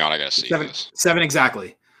 Hang on, I got to see this. 7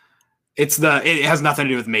 exactly. It has nothing to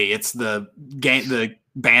do with me. It's the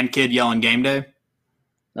band kid yelling game day.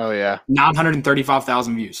 Oh yeah,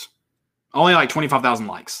 935,000 views, only like 25,000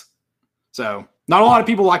 likes. So not a lot of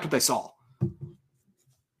people liked what they saw.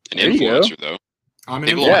 An influencer though.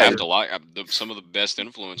 People don't have to like. Some of the best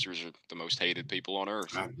influencers are the most hated people on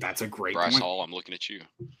earth. That's a great Bryce point. Hall, I'm looking at you.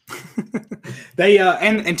 They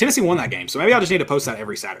and Tennessee won that game, so maybe I'll just need to post that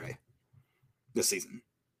every Saturday this season.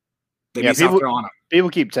 They beat South Carolina. People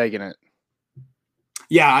keep taking it.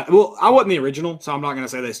 Yeah, well, I wasn't the original, so I'm not going to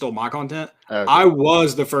say they stole my content. Okay. I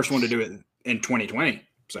was the first one to do it in 2020,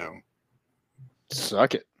 so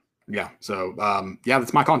suck it. Yeah, so yeah,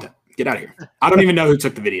 that's my content. Get out of here. I don't even know who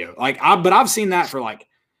took the video. But I've seen that for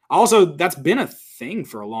also that's been a thing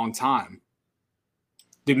for a long time.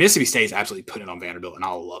 Dude, Mississippi State's absolutely putting it on Vanderbilt, and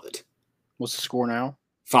I love it. What's the score now?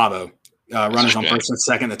 5-0. Runners on first and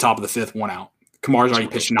second, the top of the fifth, 1 out. Kamar's already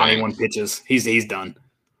pitched 91 pitches. He's done.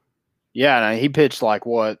 Yeah, he pitched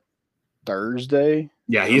Thursday?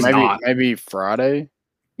 Yeah, he's not. Maybe Friday.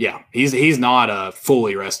 Yeah, he's not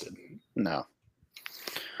fully rested. No.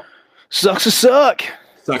 Sucks to suck.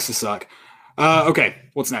 Sucks to suck. Okay,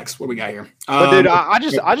 what's next? What do we got here? But dude, I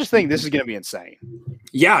just think this is gonna be insane.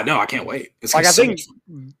 Yeah, no, I can't wait. It's I think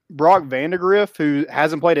Brock Vandagriff, who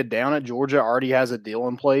hasn't played it down at Georgia, already has a deal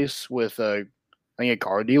in place with a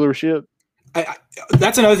car dealership.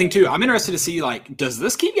 That's another thing too. I'm interested to see does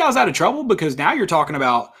this keep guys out of trouble? Because now you're talking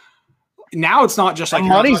about it's not just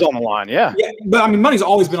money's on the line, yeah. But I mean, money's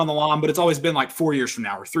always been on the line, but it's always been 4 years from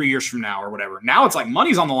now or 3 years from now or whatever. Now it's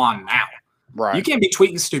money's on the line now. Right. You can't be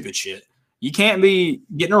tweeting stupid shit. You can't be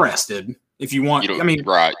getting arrested if you want.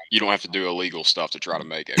 Right. You don't have to do illegal stuff to try to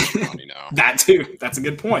make extra money now. That too. That's a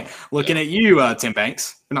good point. Looking at you, Tim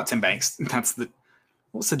Banks. Not Tim Banks.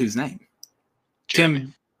 What's the dude's name? Jeremy.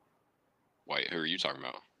 Tim. Wait, who are you talking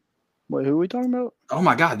about? Wait, who are we talking about? Oh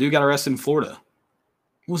my God, dude got arrested in Florida.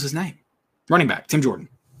 What was his name? Running back, Tim Jordan.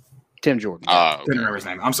 Tim Jordan. Couldn't remember his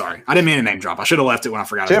name. I'm sorry. I didn't mean to name drop. I should have left it when I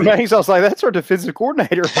forgot. Tim Banks. I was like, that's our defensive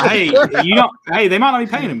coordinator. Hey, they might not be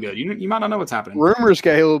paying him good. You might not know what's happening. Rumors,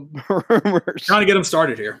 Caleb. Rumors. Trying to get him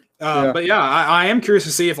started here. But yeah, I am curious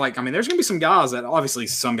to see if there's going to be some guys that obviously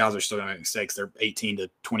some guys are still going to make mistakes. They're 18 to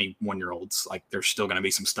 21-year-olds. There's still going to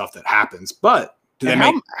be some stuff that happens. But do they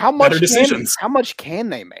make better decisions? How much can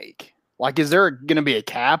they make? Is there going to be a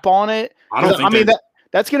cap on it? I don't think.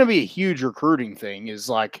 That's going to be a huge recruiting thing.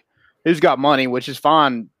 Is who's got money, which is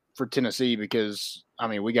fine for Tennessee because,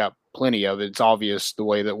 we got plenty of it. It's obvious the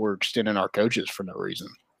way that we're extending our coaches for no reason.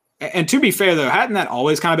 And to be fair, though, hadn't that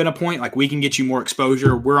always kind of been a point? We can get you more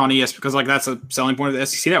exposure. We're on ESPN because, that's a selling point of the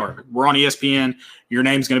SEC network. We're on ESPN. Your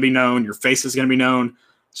name's going to be known. Your face is going to be known.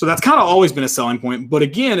 So that's kind of always been a selling point. But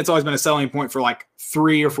again, it's always been a selling point for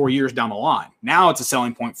 3 or 4 years down the line. Now it's a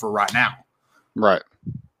selling point for right now. Right.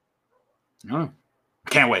 I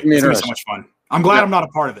can't wait. It's going to be so much fun. I'm glad I'm not a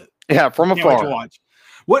part of it. Yeah, from afar. Watch.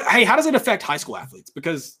 Hey, how does it affect high school athletes?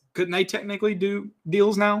 Because couldn't they technically do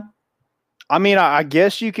deals now? I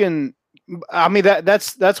guess you can.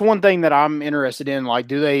 That's one thing that I'm interested in.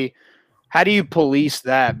 How do you police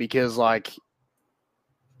that? Because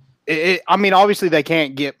obviously they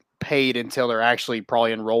can't get paid until they're actually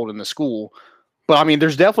probably enrolled in the school. But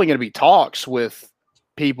there's definitely going to be talks with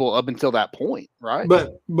people up until that point, right?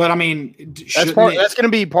 But that's going to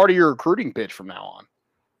be part of your recruiting pitch from now on.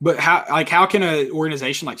 But how can an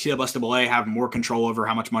organization like CSSAA have more control over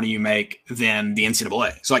how much money you make than the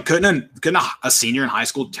NCAA? So couldn't a senior in high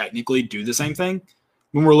school technically do the same thing?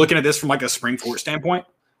 When we're looking at this from a Spring Fort standpoint,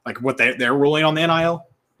 what they're ruling on the NIL.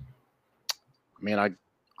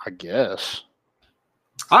 I guess.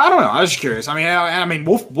 I don't know. I was just curious.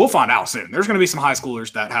 We'll find out soon. There's going to be some high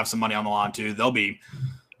schoolers that have some money on the line too. They'll be.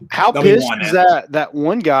 How pissed is that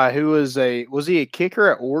one guy who was he a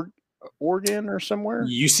kicker at Oregon or somewhere?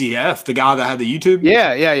 UCF, the guy that had the YouTube.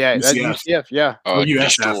 Yeah. That's UCF, yeah.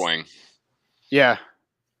 Destroying. Yeah,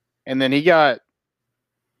 and then they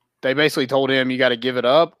basically told him you got to give it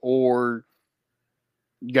up or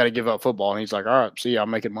you got to give up football, and he's like, all right, see, I'm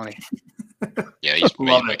making money. Yeah, he's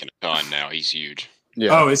making a ton now. He's huge.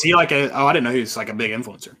 Yeah. Oh, is he I didn't know he was a big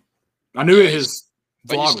influencer. I knew his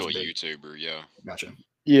vlog was still a big. YouTuber, yeah. Gotcha.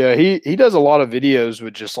 Yeah, he does a lot of videos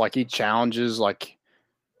with just he challenges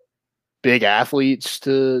big athletes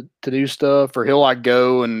to do stuff, or he'll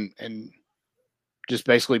go and just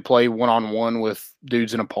basically play one-on-one with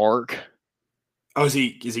dudes in a park. Oh, is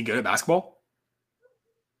he good at basketball?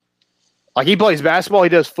 He plays basketball, he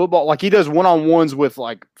does football, he does one-on-ones with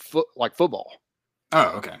football. Oh,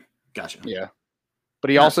 okay. Gotcha. Yeah.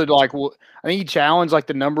 But he also I think he challenged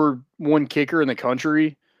the number one kicker in the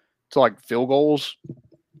country to field goals.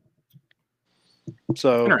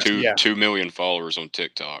 So 2 million followers on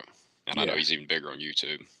TikTok. And I know he's even bigger on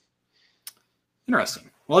YouTube. Interesting.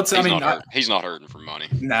 Well, he's not hurting for money.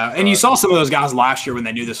 No, and you saw some of those guys last year when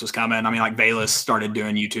they knew this was coming. I mean, like Bayless started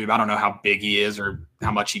doing YouTube. I don't know how big he is or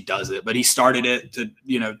how much he does it, but he started it to,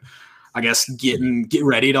 I guess get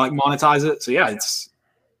ready to like monetize it. So yeah, it's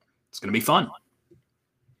gonna be fun.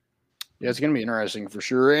 Yeah, it's gonna be interesting for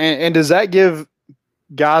sure. And does that give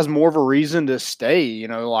guys more of a reason to stay?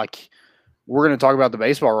 Like we're gonna talk about the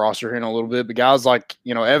baseball roster here in a little bit, but guys like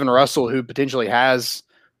Evan Russell, who potentially has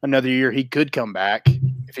another year, he could come back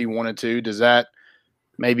if he wanted to. Does that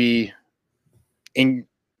maybe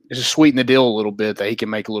just sweeten the deal a little bit that he can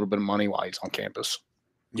make a little bit of money while he's on campus?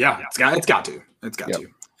 Yeah, it's got to.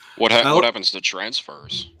 What happens to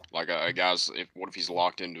transfers? Like guys, what if he's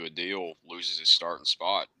locked into a deal, loses his starting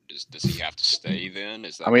spot? Does he have to stay then?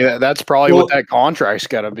 That's probably what that contract's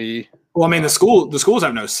got to be. Well, I mean, the schools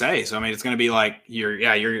have no say. So I mean, it's going to be like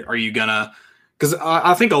are you gonna? Because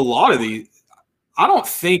I think a lot of these. I don't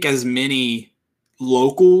think as many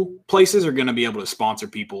local places are going to be able to sponsor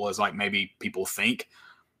people as like maybe people think.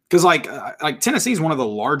 Because like Tennessee is one of the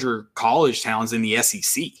larger college towns in the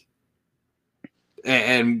SEC.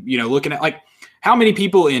 And looking at like how many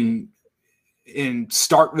people in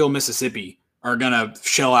Starkville, Mississippi are going to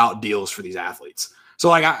shell out deals for these athletes. So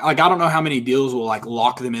like I don't know how many deals will like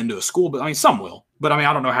lock them into a school, but I mean some will. But I mean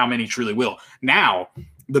I don't know how many truly will. Now,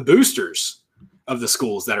 the boosters of the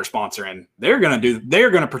schools that are sponsoring, they're going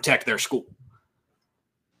to protect their school.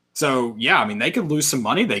 So yeah, I mean, they could lose some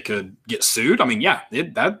money. They could get sued. I mean, yeah,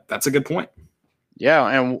 that's a good point. Yeah.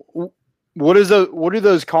 And what does the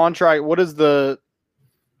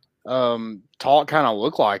talk kind of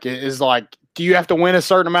look like? It is like, do you have to win a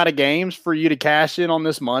certain amount of games for you to cash in on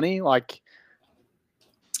this money? Like,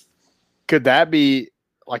 could that be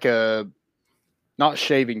like not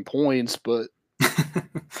shaving points, but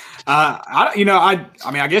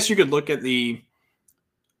I guess you could look at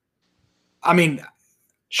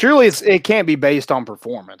surely it can't be based on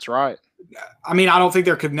performance, right? I mean, I don't think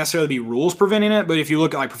there could necessarily be rules preventing it, but if you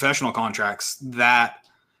look at like professional contracts that,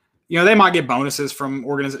 they might get bonuses from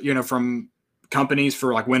from companies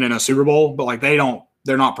for like winning a Super Bowl, but like they're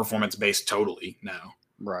not performance based totally. No.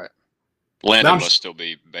 Right. Landon must still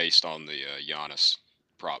be based on the Giannis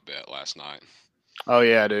prop bet last night. Oh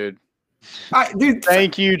yeah, dude. Dude,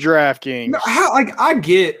 thank you, DraftKings. No, I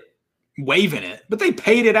get waiving it, but they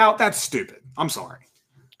paid it out. That's stupid. I'm sorry.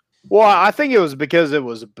 Well, I think it was because it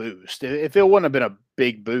was a boost. If it wouldn't have been a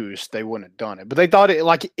big boost, they wouldn't have done it. But they thought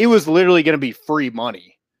it was literally going to be free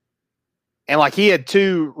money. And like he had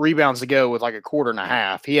 2 rebounds to go with like a quarter and a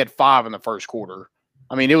half. He had 5 in the first quarter.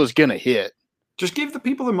 I mean, it was going to hit. Just give the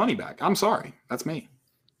people their money back. I'm sorry. That's me.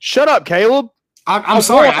 Shut up, Caleb. I'm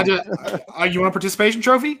sorry. You want a participation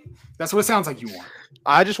trophy? That's what it sounds like you want.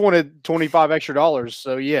 I just wanted $25 extra.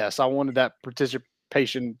 So yes, I wanted that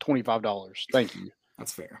participation $25. Thank you.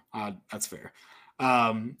 That's fair. That's fair.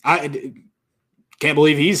 I can't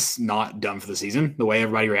believe he's not done for the season. The way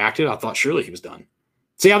everybody reacted, I thought surely he was done.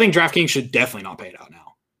 See, I think DraftKings should definitely not pay it out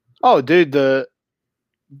now. Oh, dude, the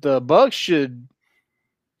Bucks should,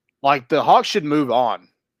 like, the Hawks should move on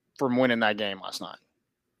from winning that game last night.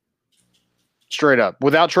 Straight up.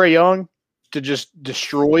 Without Trae Young to just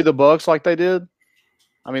destroy the Bucks like they did,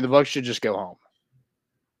 I mean, the Bucks should just go home.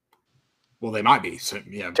 Well, they might be. So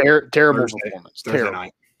yeah, terrible performance. Terrible.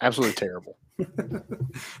 Night. Absolutely terrible.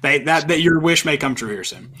 that your wish may come true here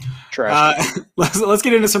soon. Trash. Let's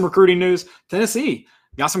get into some recruiting news. Tennessee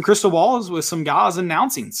got some crystal balls with some guys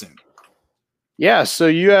announcing soon. Yeah, so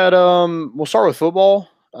you had we'll start with football.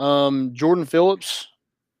 Jordan Phillips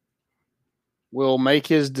will make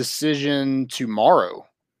his decision tomorrow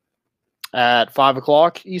at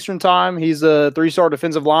 5:00 Eastern time. He's a 3-star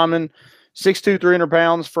defensive lineman, 6'2", 300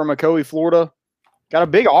 pounds from Ocoee, Florida. Got a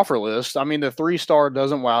big offer list. I mean, the 3-star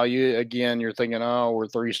doesn't wow you. Again, you're thinking, oh, we're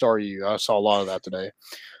 3-star you. I saw a lot of that today.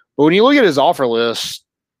 But when you look at his offer list,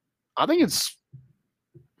 I think it's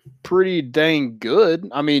pretty dang good.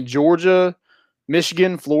 I mean, Georgia,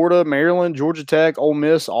 Michigan, Florida, Maryland, Georgia Tech, Ole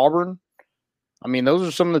Miss, Auburn. I mean, those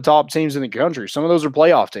are some of the top teams in the country. Some of those are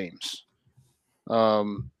playoff teams.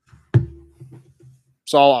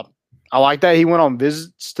 So I like that he went on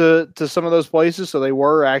visits to some of those places, so they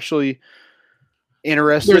were actually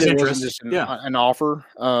interested. It wasn't just an offer,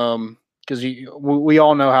 because we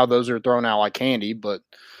all know how those are thrown out like candy. But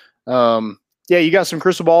yeah, you got some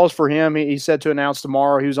crystal balls for him. He's set to announce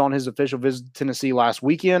tomorrow. He was on his official visit to Tennessee last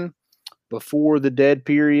weekend before the dead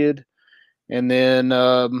period, and then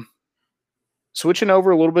switching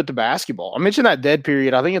over a little bit to basketball. I mentioned that dead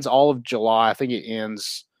period. I think it's all of July. I think it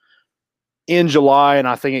ends in July, and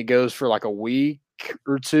I think it goes for like a week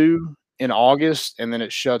or two in August, and then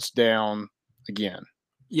it shuts down again.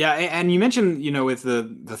 Yeah, and you mentioned, with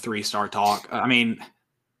the 3-star talk. I mean,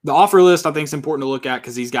 the offer list I think is important to look at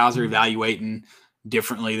because these guys are evaluating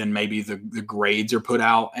differently than maybe the grades are put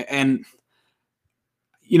out. And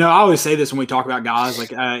I always say this when we talk about guys,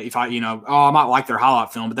 like if I might like their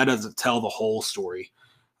highlight film, but that doesn't tell the whole story.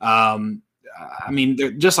 I mean,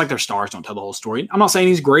 they're just like their stars don't tell the whole story. I'm not saying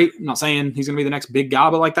he's great. I'm not saying he's going to be the next big guy,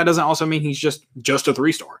 but like that doesn't also mean he's just a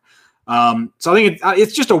 3-star. So I think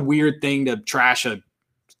it's just a weird thing to trash a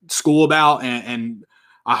school about, and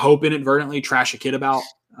I hope inadvertently trash a kid about.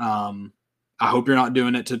 I hope you're not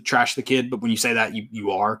doing it to trash the kid, but when you say that,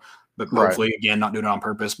 you are. But hopefully, again, not doing it on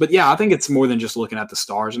purpose. But yeah, I think it's more than just looking at the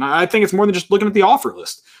stars, and I think it's more than just looking at the offer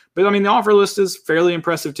list. But I mean, the offer list is fairly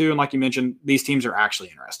impressive too, and like you mentioned, these teams are actually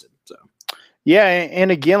interested. So. Yeah,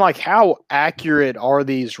 and again, like how accurate are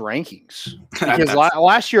these rankings? Because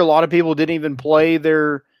last year, a lot of people didn't even play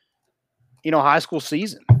their, high school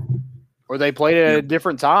season, or they played it at a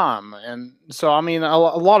different time, and so I mean, a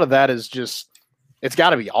lot of that is just it's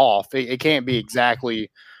got to be off. It can't be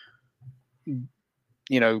exactly,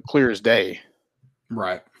 clear as day.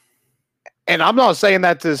 Right. And I'm not saying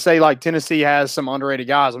that to say like Tennessee has some underrated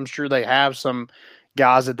guys. I'm sure they have some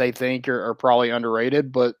guys that they think are probably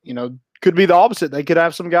underrated, but could be the opposite. They could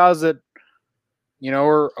have some guys that,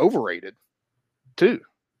 are overrated too.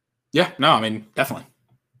 Yeah, no, I mean, definitely.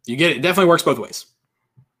 You get it. It definitely works both ways.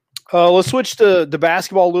 Let's switch to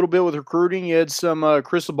basketball a little bit with recruiting. You had some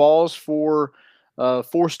crystal balls for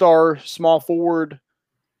 4-star small forward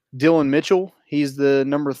Dylan Mitchell. He's the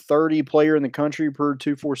number 30 player in the country per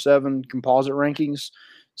 247 composite rankings.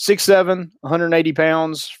 6'7", 180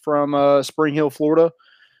 pounds from Spring Hill, Florida.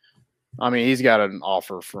 I mean, he's got an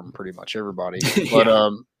offer from pretty much everybody.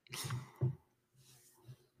 But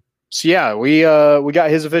so yeah, we got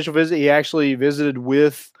his official visit. He actually visited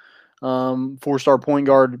with 4-star point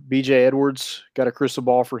guard BJ Edwards. Got a crystal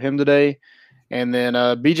ball for him today. And then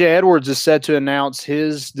BJ Edwards is set to announce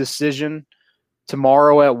his decision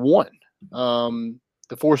tomorrow at 1.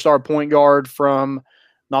 The 4-star point guard from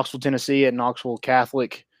Knoxville, Tennessee at Knoxville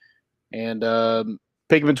Catholic. And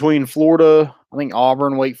picking between Florida, I think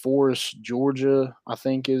Auburn, Wake Forest, Georgia, I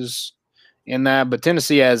think is in that. But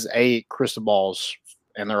Tennessee has 8 crystal balls,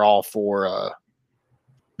 and they're all for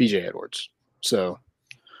BJ Edwards. So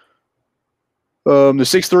the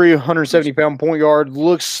 6'3", 170-pound point guard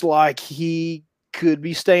looks like he could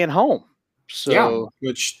be staying home. So, yeah,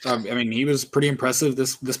 which I mean, he was pretty impressive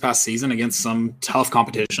this past season against some tough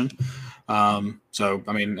competition. So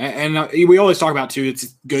I mean, and we always talk about too.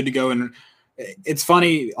 It's good to go, and it's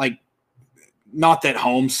funny, like, not that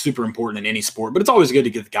home's super important in any sport, but it's always good to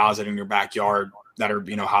get the guys that are in your backyard that are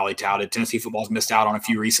highly touted. Tennessee football's missed out on a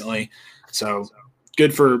few recently, so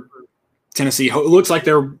good for Tennessee. It looks like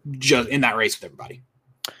they're just in that race with everybody.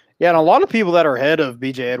 Yeah, and a lot of people that are ahead of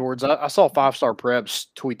BJ Edwards, I saw 5-star Preps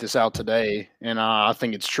tweet this out today, and I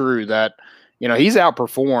think it's true that, he's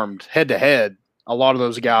outperformed head-to-head a lot of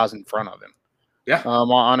those guys in front of him. Yeah.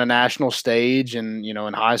 On a national stage and,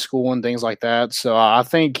 in high school and things like that. So I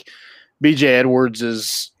think BJ Edwards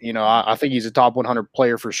is, I think he's a top 100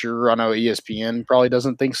 player for sure. I know ESPN probably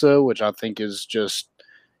doesn't think so, which I think is just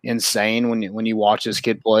insane when you watch this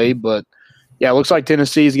kid play. But, yeah, it looks like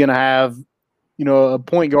Tennessee is going to have – a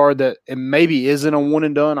point guard that it maybe isn't a one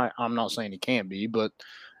and done. I'm not saying he can't be, but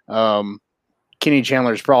Kenny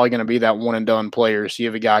Chandler is probably going to be that one and done player. So you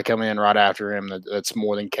have a guy coming in right after him that's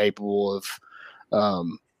more than capable of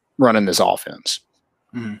running this offense.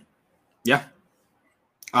 Mm-hmm. Yeah.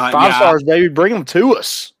 5 stars, baby. Bring them to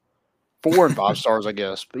us. 4 and 5 stars, I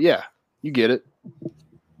guess. But yeah, you get it.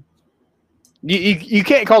 You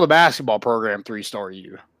can't call the basketball program 3-star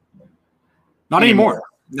U. Not anymore.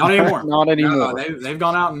 Not anymore. Not anymore. They've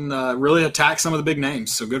gone out and really attacked some of the big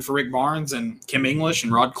names. So good for Rick Barnes and Kim English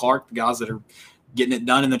and Rod Clark, the guys that are getting it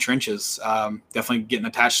done in the trenches. Definitely getting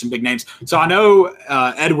attached to some big names. So I know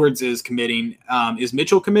Edwards is committing. Is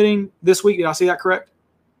Mitchell committing this week? Did I see that correct?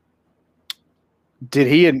 Did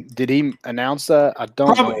he announce that? I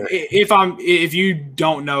don't know. If you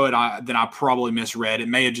don't know it, then I probably misread. It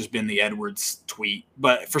may have just been the Edwards tweet.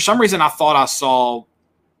 But for some reason, I thought I saw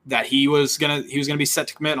that he was gonna be set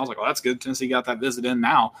to commit, and I was like, "Well, that's good. Tennessee got that visit in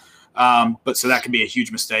now." But so that could be a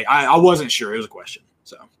huge mistake. I wasn't sure. It was a question.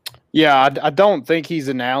 So yeah, I don't think he's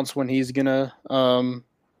announced when he's gonna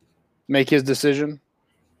make his decision.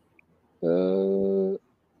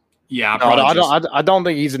 Yeah, I don't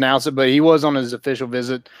think he's announced it, but he was on his official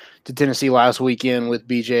visit to Tennessee last weekend with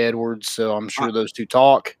BJ Edwards, so I'm sure those two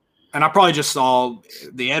talk. And I probably just saw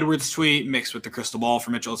the Edwards tweet mixed with the crystal ball for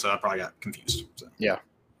Mitchell, so I probably got confused. So. Yeah.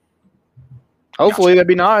 Hopefully, that'd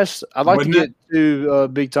be nice. I'd like Wouldn't to get to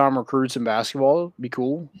big time recruits in basketball. It'd be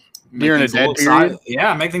cool. During a things dead little period.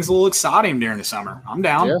 Yeah, make things a little exciting during the summer. I'm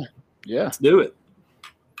down. Yeah. Let's do it.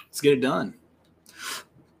 Let's get it done.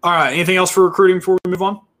 All right. Anything else for recruiting before we move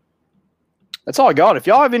on? That's all I got. If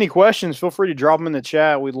y'all have any questions, feel free to drop them in the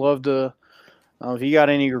chat. We'd love to. If you got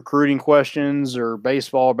any recruiting questions or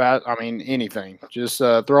baseball, anything, just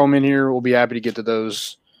throw them in here. We'll be happy to get to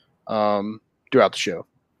those throughout the show.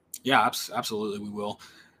 Yeah, absolutely. We will.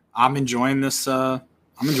 I'm enjoying this. I'm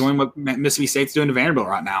enjoying what Mississippi State's doing to Vanderbilt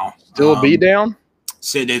right now. Still a beat down?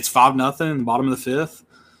 It's 5-0 in the bottom of the fifth.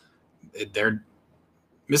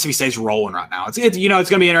 Mississippi State's rolling right now. It's going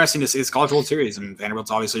to be interesting to see. It's College World Series, and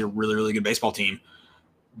Vanderbilt's obviously a really, really good baseball team.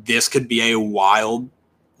 This could be a wild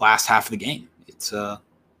last half of the game. It's I'm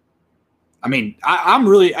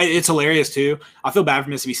really. It's hilarious too. I feel bad for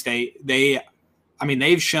Mississippi State. They've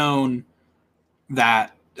shown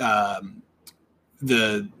that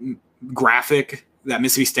the graphic that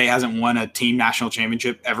Mississippi State hasn't won a team national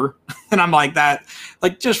championship ever. And I'm like that,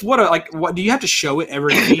 just what do you have to show it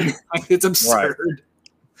every game? It's absurd.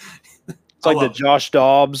 Right. It's like the Josh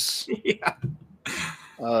Dobbs. Yeah.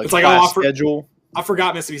 It's like schedule. I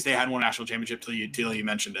forgot Mississippi State hadn't won a national championship till you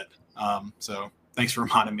mentioned it. So thanks for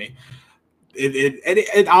reminding me.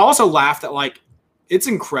 I also laughed at it's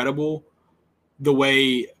incredible the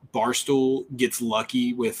way Barstool gets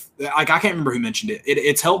lucky with I can't remember who mentioned it.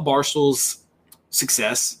 It's helped Barstool's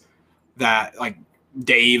success that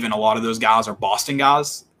Dave and a lot of those guys are Boston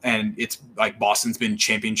guys, and it's Boston's been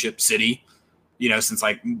championship city, since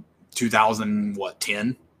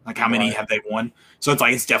 2010. How many have they won? So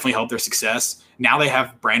it's definitely helped their success. Now they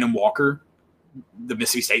have Brandon Walker, the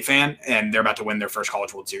Mississippi State fan, and they're about to win their first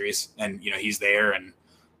College World Series, and he's there, and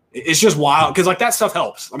it's just wild because that stuff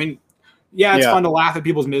helps. It's fun to laugh at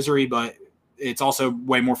people's misery, but it's also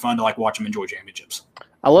way more fun to watch them enjoy championships.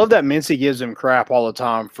 I love that Mincy gives him crap all the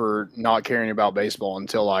time for not caring about baseball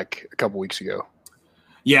until a couple weeks ago.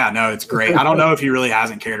 Yeah, no, it's great. I don't know if he really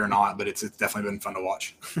hasn't cared or not, but it's definitely been fun to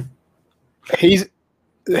watch. He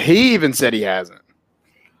even said he hasn't.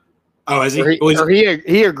 Oh, is he?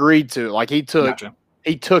 He agreed to.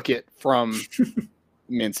 He took it from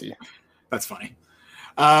Mincy. That's funny.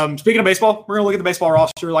 Speaking of baseball, we're going to look at the baseball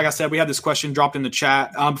roster. Like I said, we had this question dropped in the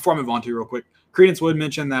chat. Before I move on to real quick, Credence Wood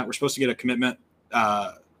mentioned that we're supposed to get a commitment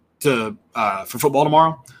for football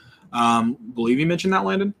tomorrow. Believe you mentioned that,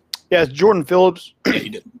 Landon? Yeah, it's Jordan Phillips. Yeah, he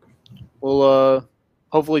did. We'll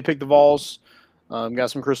hopefully pick the Vols.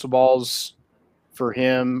 Got some crystal balls for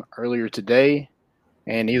him earlier today,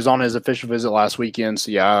 and he was on his official visit last weekend.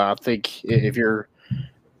 So yeah, I think if you're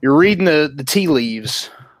reading the tea leaves,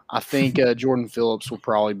 I think Jordan Phillips will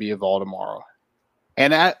probably be a Vol tomorrow.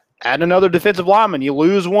 And add another defensive lineman. You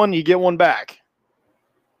lose one, you get one back.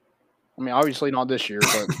 Obviously not this year,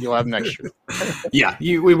 but you'll have next year. Yeah,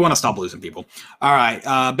 we want to stop losing people. All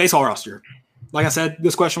right, baseball roster. Like I said,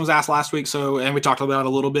 this question was asked last week, and we talked about it a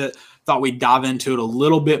little bit. Thought we'd dive into it a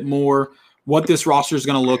little bit more, what this roster is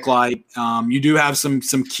going to look like. You do have some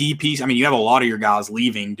key pieces. You have a lot of your guys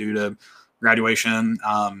leaving due to graduation.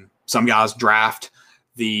 Some guys draft.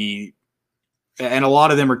 And a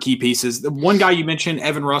lot of them are key pieces. The one guy you mentioned,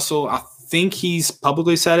 Evan Russell, I think he's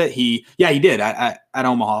publicly said it. He did at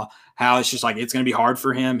Omaha. How it's just it's going to be hard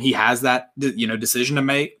for him. He has that decision to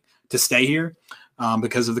make to stay here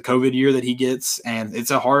because of the COVID year that he gets, and it's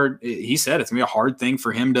he said it's going to be a hard thing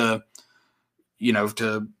for him to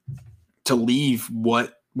leave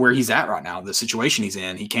where he's at right now, the situation he's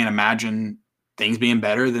in. He can't imagine things being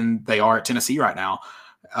better than they are at Tennessee right now.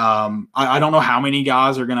 I don't know how many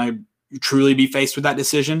guys are going to truly be faced with that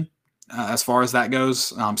decision as far as that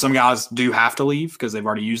goes. Some guys do have to leave because they've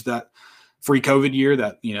already used that free COVID year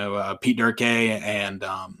that, Pete Durkee and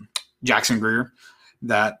Jackson Greer,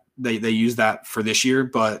 that they use that for this year.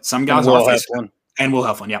 But some guys are faced with that. And Will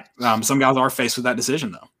Heflin, yeah. Some guys are faced with that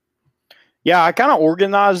decision, though. Yeah, I kind of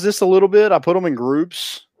organized this a little bit. I put them in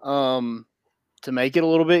groups to make it a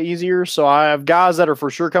little bit easier. So I have guys that are for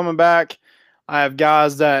sure coming back. I have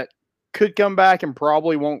guys that could come back and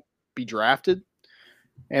probably won't be drafted.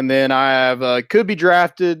 And then I have could be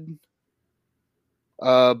drafted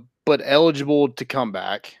but eligible to come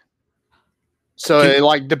back. So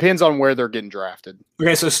it depends on where they're getting drafted.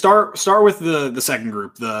 Okay, so start with the second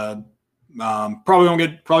group. The probably won't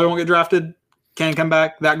get drafted, can come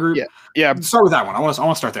back, that group. Yeah. Start with that one. I want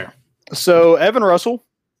to start there. So Evan Russell,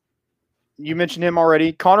 you mentioned him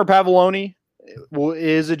already. Connor Pavoloni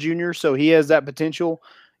is a junior, so he has that potential.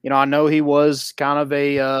 I know he was kind of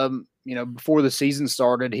a before the season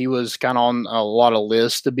started, he was kind of on a lot of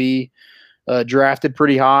lists to be drafted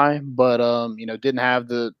pretty high, but didn't have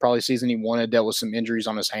the probably season he wanted. Dealt with some injuries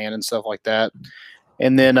on his hand and stuff like that.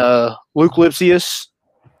 And then Luke Lipsius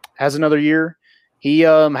has another year. He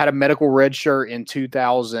had a medical red shirt in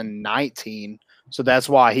 2019, so that's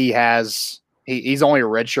why he's only a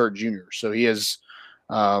redshirt junior, so he has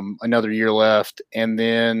another year left. And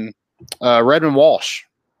then Redmond Walsh,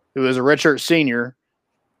 who is a redshirt senior,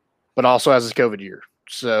 but also has his COVID year.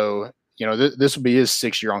 So, this will be his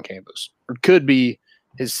 6th year on campus, or could be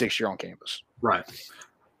his 6th year on campus. Right.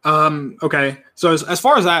 Okay. So as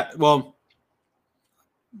far as that, well,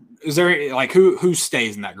 is there like who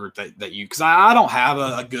stays in that group that you? Because I don't have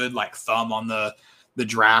a good like thumb on the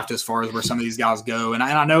draft as far as where some of these guys go, and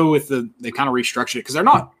I know with they kind of restructured it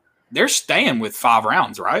because they're staying with 5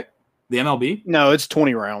 rounds, right? The MLB? No, it's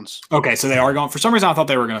 20 rounds. Okay, so they are going. For some reason, I thought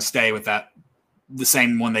they were going to stay with the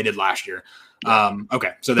same one they did last year.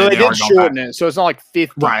 Okay, so they did shorten it, so it's not like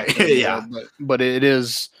 50. Right, yeah. But it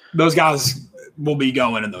is. Those guys will be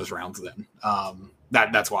going in those rounds then.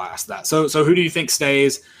 That's why I asked that. So who do you think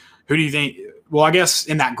stays? Who do you think? Well, I guess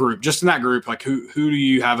in that group, like who do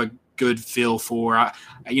you have a good feel for? I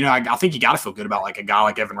think you got to feel good about like a guy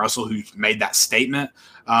like Evan Russell who's made that statement.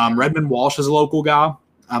 Redmond Walsh is a local guy.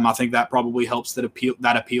 I think that probably helps that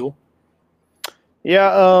appeal.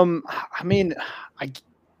 Yeah.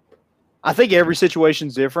 I think every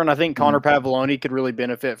situation's different. I think Connor Pavoloni could really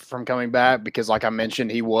benefit from coming back because, like I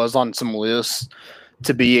mentioned, he was on some lists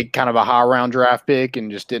to be kind of a high round draft pick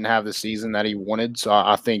and just didn't have the season that he wanted. So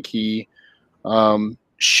I think he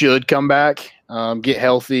should come back, get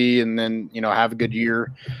healthy, and then, have a good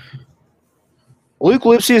year. Luke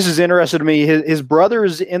Lipsius is interested to me. His brother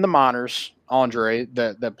is in the minors, Andre,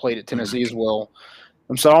 that played at Tennessee as well.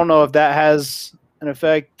 So I don't know if that has an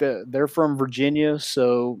effect. They're from Virginia,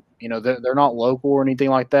 so they're not local or anything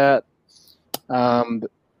like that.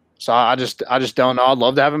 So I just don't know. I'd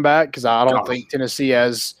love to have him back because I don't think Tennessee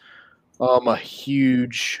has a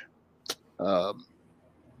huge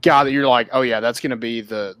guy that you're like, oh yeah, that's going to be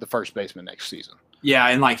the first baseman next season. Yeah,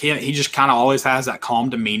 and like he just kind of always has that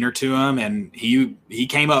calm demeanor to him, and he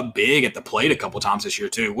came up big at the plate a couple times this year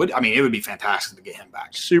too. It would be fantastic to get him back.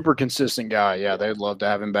 Super consistent guy. Yeah, they'd love to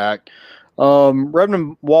have him back.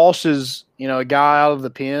 Redmond Walsh is a guy out of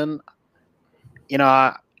the pen.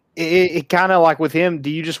 It kind of like with him.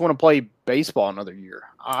 Do you just want to play baseball another year?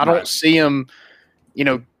 I don't see him,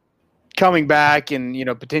 coming back and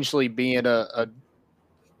potentially being a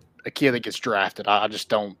kid that gets drafted. I just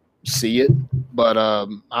don't see it. But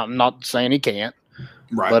I'm not saying he can't.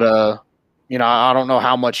 Right. But I don't know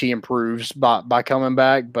how much he improves by coming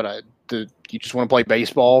back. But you just want to play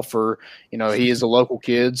baseball for he is a local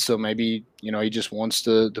kid, so maybe he just wants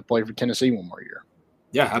to play for Tennessee one more year.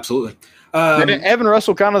 Yeah, absolutely. Evan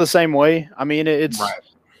Russell kind of the same way. I mean, it's right.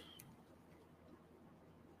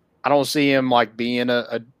 I don't see him like being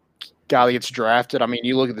a guy that gets drafted. I mean,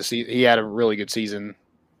 you look at the season; he had a really good season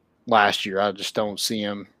last year. I just don't see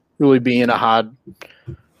him really being a high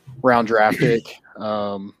round draft pick.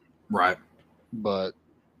 Right. But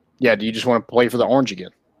yeah, do you just want to play for the Orange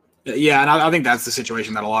again? Yeah, and I think that's the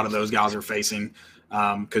situation that a lot of those guys are facing.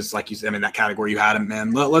 Because, like you said, that category you had him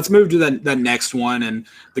in. Let's move to that next one, and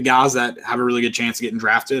the guys that have a really good chance of getting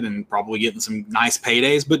drafted and probably getting some nice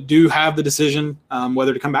paydays, but do have the decision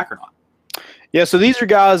whether to come back or not. Yeah, so these are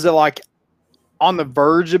guys that like on the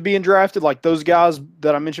verge of being drafted. Like those guys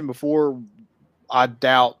that I mentioned before, I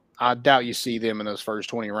doubt you see them in those first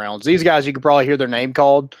 20 rounds. These guys, you could probably hear their name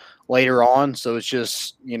called later on. So it's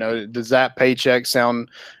just, does that paycheck sound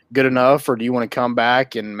good enough, or do you want to come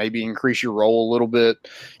back and maybe increase your role a little bit?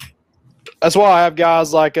 That's why I have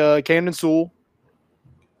guys like Camden Sewell.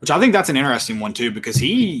 Which I think that's an interesting one too, because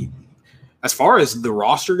he, as far as the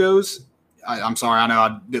roster goes, I'm sorry, I know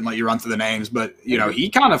I didn't let you run through the names, but he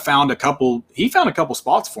kind of found a couple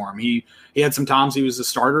spots for him. He had some times he was a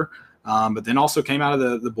starter, but then also came out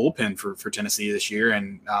of the bullpen for Tennessee this year.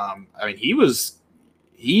 And he was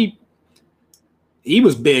big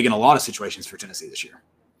in a lot of situations for Tennessee this year.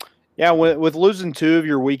 Yeah, with losing 2 of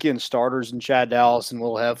your weekend starters in Chad Dallas and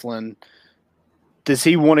Will Heflin, does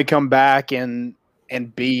he want to come back and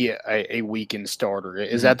be a weekend starter?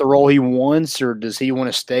 Is that the role he wants, or does he want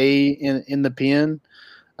to stay in the pen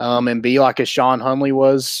and be like a Sean Hunley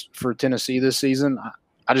was for Tennessee this season?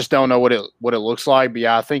 I just don't know what it looks like. But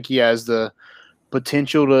yeah, I think he has the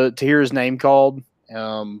potential to hear his name called.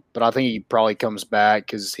 But I think he probably comes back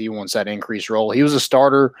because he wants that increased role. He was a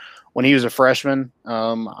starter when he was a freshman.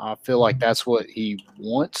 I feel like that's what he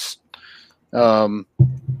wants. And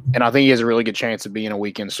I think he has a really good chance of being a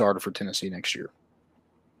weekend starter for Tennessee next year.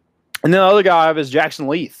 And then the other guy I have is Jackson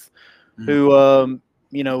Leith, who,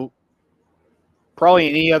 probably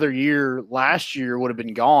any other year last year would have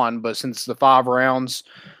been gone. But since the 5 rounds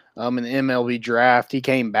in the MLB draft, he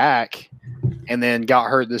came back and then got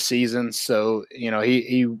hurt this season. So,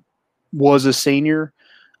 he was a senior,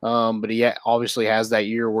 but he obviously has that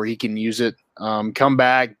year where he can use it, come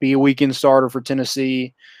back, be a weekend starter for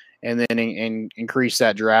Tennessee, and then increase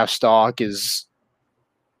that draft stock. Is,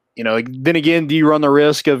 then again, do you run the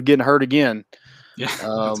risk of getting hurt again? Yeah,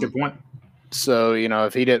 that's a good point. So,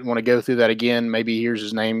 if he didn't want to go through that again, maybe he hears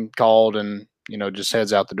his name called and, just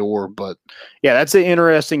heads out the door. But, yeah, that's an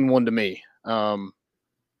interesting one to me.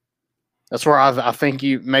 That's where I think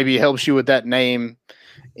maybe helps you with that name,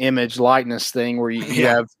 image, likeness thing where you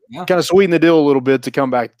have kind of sweeten the deal a little bit to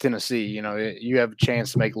come back to Tennessee. You have a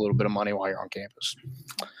chance to make a little bit of money while you're on campus.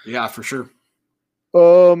 Yeah, for sure.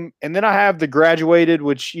 And then I have the graduated,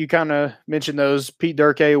 which you kind of mentioned those. Pete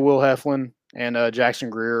Durkee, Will Heflin, and Jackson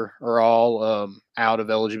Greer are all out of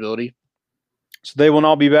eligibility. So they will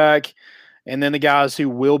not be back. And then the guys who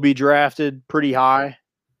will be drafted pretty high.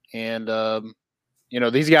 And,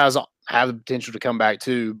 these guys have the potential to come back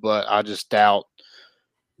too, but I just doubt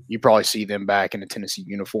you probably see them back in a Tennessee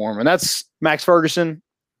uniform. And that's Max Ferguson.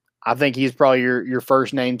 I think he's probably your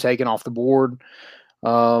first name taken off the board.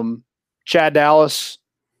 Chad Dallas,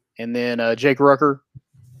 and then Jake Rucker.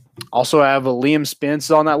 Also have Liam Spence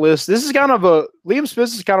on that list. Liam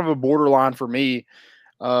Spence is kind of a borderline for me.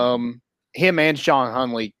 Him and Sean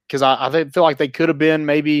Hunley, because I feel like they could have been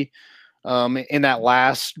maybe in that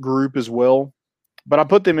last group as well. But I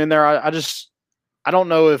put them in there. I don't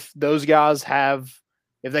know if those guys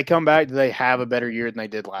if they come back, do they have a better year than they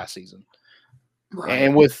did last season? Right.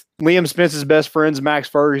 And with Liam Spence's best friends, Max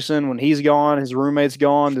Ferguson, when he's gone, his roommate's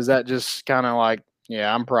gone, does that just kind of like,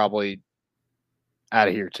 yeah, I'm probably out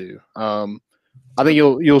of here too. I think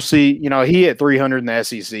you'll see, he hit 300 in the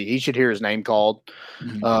SEC. He should hear his name called.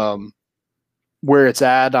 Mm-hmm. Where it's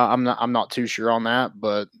at, I'm not too sure on that,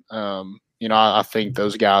 but I think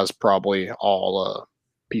those guys probably all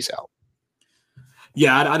peace out.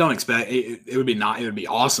 Yeah, I don't expect it would be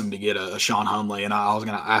awesome to get a Sean Hunley, and I was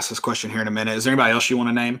going to ask this question here in a minute. Is there anybody else you want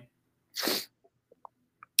to name?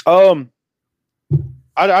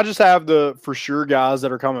 I just have the for sure guys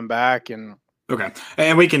that are coming back, and okay,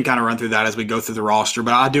 and we can kind of run through that as we go through the roster.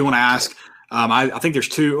 But I do want to ask. I think there's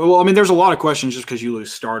two. Well, I mean, there's a lot of questions just because you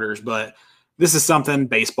lose starters, but this is something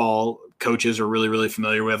baseball coaches are really, really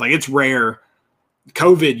familiar with. Like, it's rare.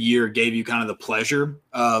 COVID year gave you kind of the pleasure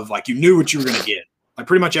of, like, you knew what you were going to get. Like,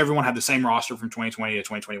 pretty much everyone had the same roster from 2020 to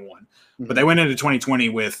 2021. Mm-hmm. But they went into 2020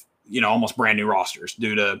 with, almost brand new rosters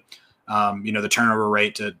due to, the turnover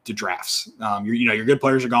rate to drafts. Your good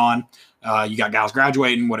players are gone. You got guys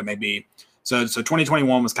graduating, what it may be. So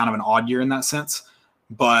 2021 was kind of an odd year in that sense.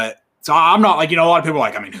 But so I'm not like, a lot of people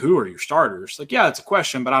are like, who are your starters? Like, yeah, it's a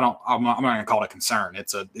question, but I'm not going to call it a concern.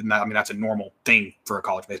 That's a normal thing for a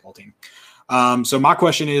college baseball team. So my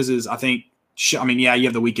question is I think, you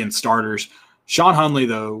have the weekend starters. Sean Hunley,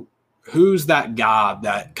 though, who's that guy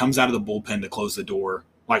that comes out of the bullpen to close the door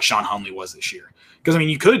like Sean Hunley was this year? Because,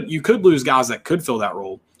 you could lose guys that could fill that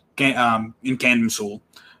role in Camden Sewell.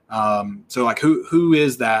 So, like, who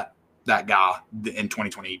is that guy in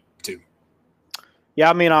 2022?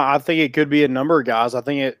 Yeah, I think it could be a number of guys. I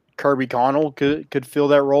think Kirby Connell could fill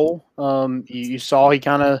that role. You saw he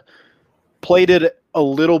kind of played it a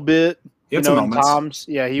little bit. In times.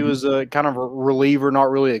 Yeah, he was a kind of a reliever, not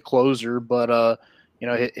really a closer, but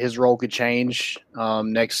his role could change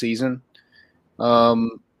next season.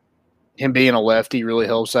 Him being a lefty really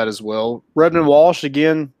helps that as well. Redmond Walsh,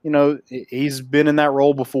 again, he's been in that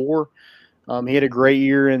role before. He had a great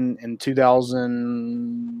year in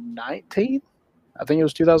 2019. I think it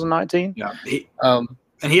was 2019. Yeah,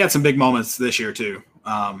 and he had some big moments this year too.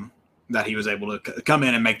 That he was able to come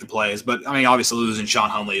in and make the plays. But obviously losing Sean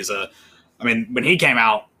Hunley is when he came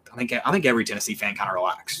out, I think every Tennessee fan kind of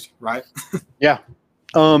relaxed, right? Yeah.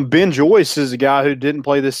 Ben Joyce is a guy who didn't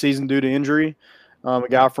play this season due to injury. A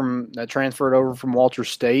guy that transferred over from Walter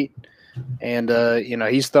State. And,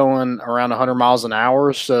 he's throwing around 100 miles an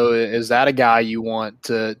hour. So is that a guy you want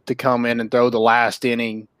to come in and throw the last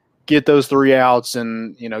inning, get those 3 outs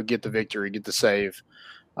and, get the victory, get the save?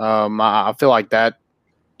 I feel like that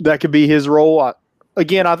could be his role. I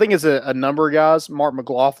think it's a number of guys. Mark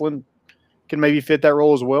McLaughlin can maybe fit that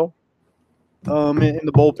role as well. In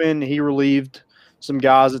the bullpen, he relieved some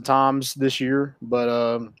guys at times this year.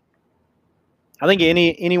 But I think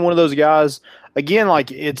any one of those guys, again,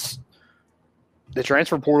 like it's the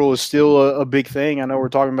transfer portal is still a big thing. I know we're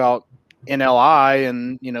talking about NLI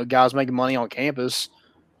and, guys making money on campus.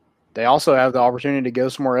 They also have the opportunity to go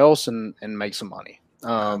somewhere else and make some money.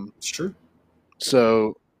 It's true.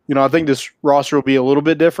 So, I think this roster will be a little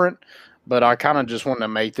bit different, but I kind of just wanted to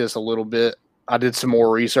make this a little bit. I did some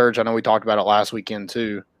more research. I know we talked about it last weekend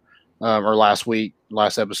too, or last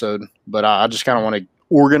episode, but I just kind of want to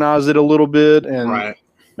organize it a little bit and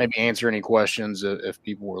maybe answer any questions if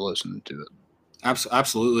people were listening to it.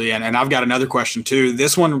 Absolutely. And I've got another question too.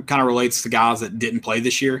 This one kind of relates to guys that didn't play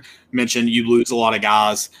this year. You mentioned you lose a lot of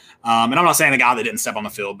guys. And I'm not saying a guy that didn't step on the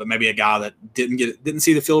field, but maybe a guy that didn't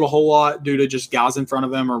see the field a whole lot due to just guys in front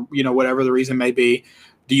of him or, whatever the reason may be.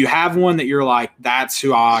 Do you have one that you're like, that's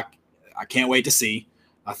who I can't wait to see?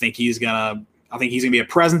 I think he's gonna be a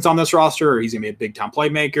presence on this roster, or he's gonna be a big time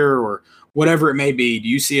playmaker, or whatever it may be. Do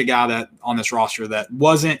you see a guy that on this roster that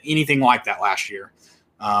wasn't anything like that last year?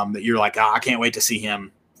 That you're like, I can't wait to see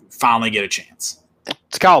him finally get a chance?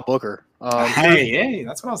 It's Kyle Booker. Hey,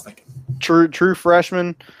 that's what I was thinking. True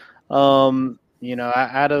freshman.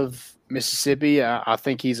 Out of Mississippi, I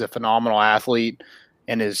think he's a phenomenal athlete,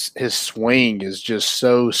 and his swing is just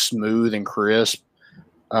so smooth and crisp.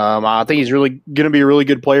 I think he's really going to be a really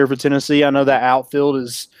good player for Tennessee. I know that outfield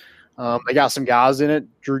is they got some guys in it: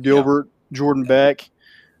 Drew Gilbert, Jordan Beck.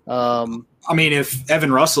 If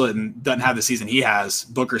Evan Russell doesn't have the season he has,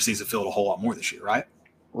 Booker sees the field a whole lot more this year, right?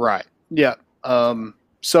 Right. Yeah.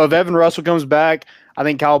 So if Evan Russell comes back, I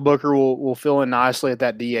think Kyle Booker will fill in nicely at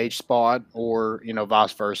that DH spot, or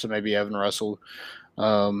vice versa. Maybe Evan Russell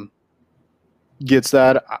gets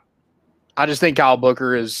that. I just think Kyle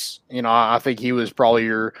Booker is, I think he was probably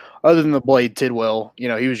other than the Blade Tidwell, he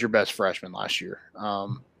was your best freshman last year.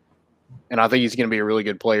 And I think he's going to be a really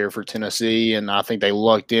good player for Tennessee. And I think they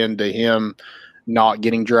lucked into him not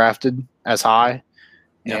getting drafted as high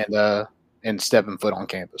and stepping foot on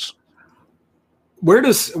campus. Where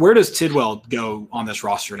does Tidwell go on this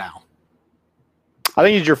roster now? I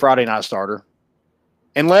think he's your Friday night starter.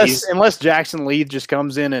 Unless Jackson Leith just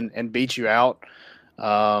comes in and beats you out.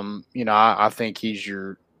 I think he's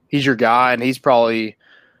your guy, and he's probably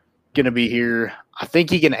going to be here. I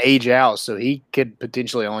think he can age out, so he could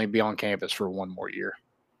potentially only be on campus for one more year.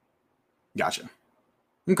 Gotcha.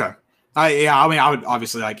 Okay. I would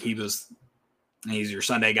obviously he's your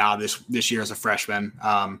Sunday guy this year as a freshman.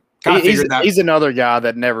 He's another guy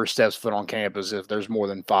that never steps foot on campus if there's more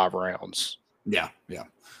than 5 rounds. Yeah.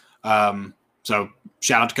 So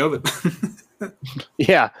shout out to COVID.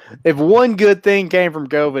 Yeah. If one good thing came from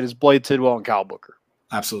COVID, it's Blade Tidwell and Kyle Booker.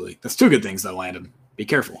 Absolutely. That's 2 good things though, Landon. Be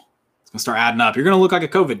careful. It's going to start adding up. You're going to look like a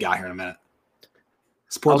COVID guy here in a minute.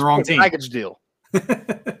 Supporting the wrong team. Package deal.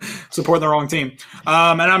 Supporting the wrong team.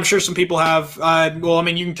 And I'm sure some people have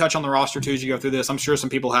you can touch on the roster too as you go through this. I'm sure some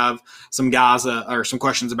people have some guys or some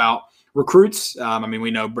questions about recruits.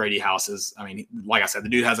 We know Brady House is, like I said, the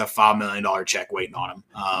dude has a $5 million check waiting on him.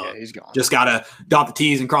 He's gone. Just got to dot the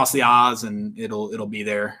T's and cross the I's, and it'll be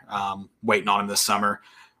there waiting on him this summer.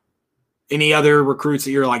 Any other recruits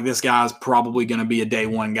that you're like, this guy's probably going to be a day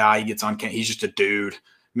one guy? He gets on camp. He's just a dude.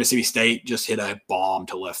 Mississippi State just hit a bomb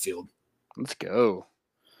to left field. Let's go.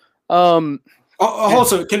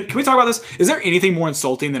 Also, can we talk about this? Is there anything more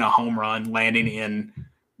insulting than a home run landing in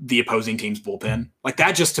the opposing team's bullpen? Like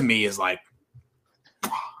that just to me is like,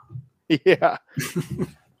 yeah.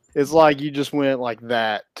 It's like you just went like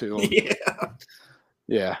that to him.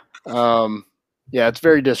 Yeah. Yeah, it's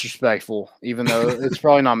very disrespectful, even though it's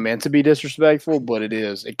probably not meant to be disrespectful, but it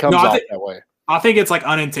is. It comes off that way. I think it's like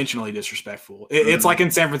unintentionally disrespectful. It's like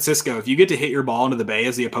in San Francisco. If you get to hit your ball into the bay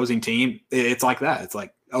as the opposing team, it's like that. It's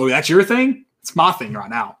like, oh, that's your thing? It's my thing right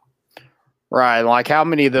now. Right. Like how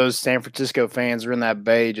many of those San Francisco fans are in that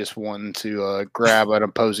bay just wanting to grab an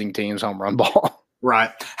opposing team's home run ball?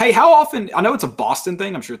 Right. Hey, how often – I know it's a Boston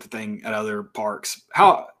thing. I'm sure it's a thing at other parks.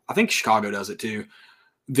 I think Chicago does it too.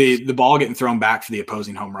 The ball getting thrown back for the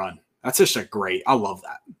opposing home run. That's just I love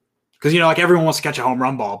that. Because, everyone wants to catch a home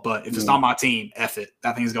run ball, but if it's not my team, F it.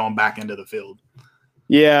 That thing's going back into the field.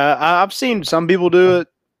 Yeah, I've seen some people do it.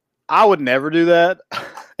 I would never do that.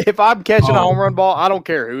 If I'm catching a home run ball, I don't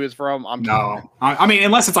care who it's from.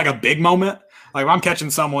 Unless it's like a big moment. Like if I'm catching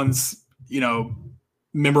someone's,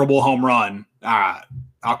 memorable home run, all right,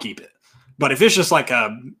 I'll keep it. But if it's just like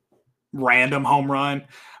a random home run,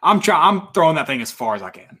 I'm throwing that thing as far as I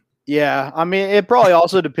can. Yeah, it probably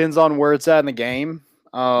also depends on where it's at in the game,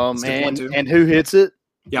 and who hits it.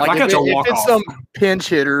 Yeah, like if it's some pinch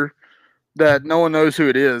hitter that no one knows who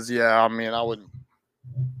it is, I wouldn't.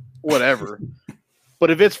 Whatever. But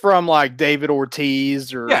if it's from like David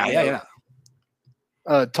Ortiz or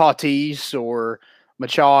Tatis or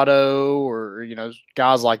Machado or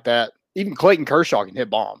guys like that, even Clayton Kershaw can hit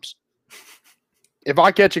bombs. If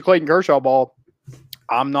I catch a Clayton Kershaw ball,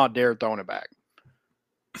 I'm not dare throwing it back.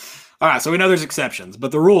 All right, so we know there's exceptions,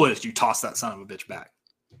 but the rule is you toss that son of a bitch back.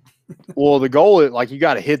 Well, the goal is like you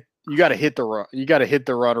got to hit the run. You got to hit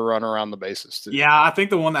the run around the bases too. Yeah, I think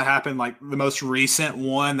the one that happened, like the most recent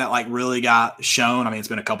one that like really got shown. I mean, it's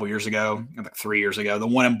been a couple years ago, like 3 years ago. The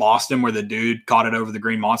one in Boston where the dude caught it over the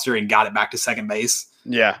green monster and got it back to second base.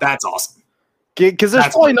 Yeah, that's awesome. Because there's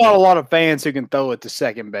probably not a lot of fans who can throw it to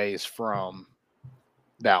second base from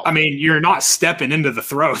that. I mean, you're not stepping into the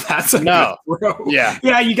throw. That's a good throw. Yeah,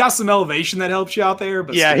 yeah, you got some elevation that helps you out there.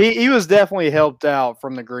 But yeah, he was definitely helped out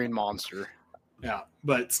from the green monster. Yeah,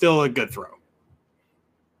 but still a good throw.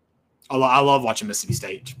 I love watching Mississippi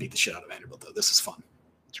State beat the shit out of Vanderbilt, though. This is fun.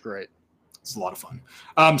 It's great. It's a lot of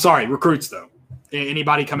fun. Sorry, recruits, though.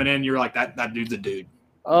 Anybody coming in, you're like, that dude's a dude.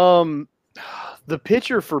 The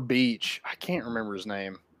pitcher for Beach, I can't remember his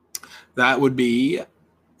name. That would be. You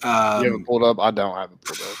have it pulled up? I don't have it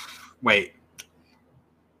pulled up. Wait.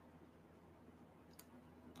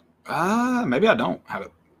 Maybe I don't have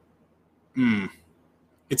it.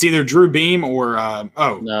 It's either Drew Beam or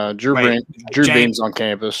no, Drew Beam's on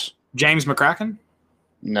campus. James McCracken?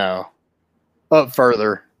 No. Up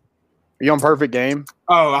further. Are you on Perfect Game?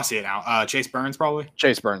 Oh, I see it now. Chase Burns, probably.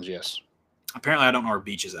 Chase Burns, yes. Apparently, I don't know where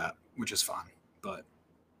Beach is at, which is fine. But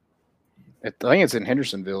I think it's in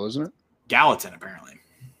Hendersonville, isn't it? Gallatin, apparently.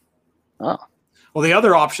 Oh. Well, the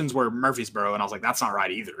other options were Murfreesboro, and I was like, that's not right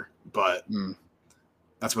either. But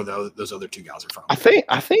that's where those other two guys are from. I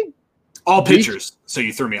think all pitchers. So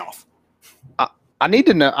you threw me off. I need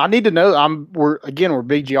to know. We're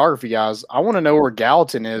big geography guys. I want to know where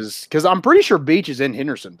Gallatin is because I'm pretty sure Beach is in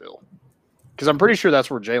Hendersonville. Because I'm pretty sure that's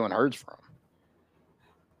where Jalen Hurd's from.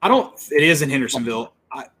 It is in Hendersonville.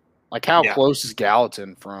 How close is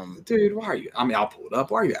Gallatin from? Dude, why are you? I mean, I'll pull it up.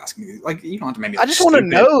 Why are you asking me? Like, you don't have to make me. I just want to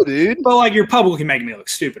know, dude. But like, you're publicly making me look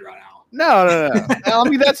stupid right now. No. I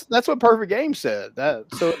mean, that's what Perfect Game said.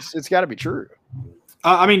 So it's got to be true.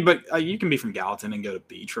 I mean, but you can be from Gallatin and go to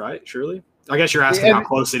Beach, right? Surely. I guess you're asking how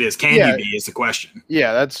close it is. Can you be? Is the question.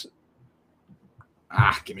 Yeah, that's.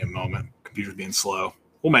 Give me a moment. Computer's being slow.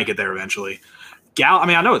 We'll make it there eventually. I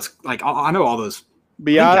mean, I know it's like I know all those.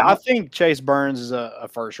 But yeah, I think Chase Burns is a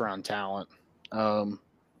first round talent.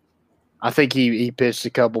 I think he pitched a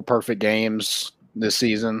couple perfect games this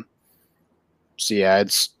season. So yeah,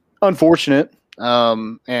 it's unfortunate.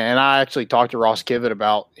 And I actually talked to Ross Kivett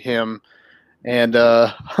about him. And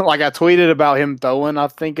like I tweeted about him throwing, I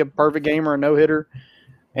think, a perfect game or a no hitter.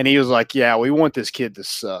 And he was like, yeah, we want this kid to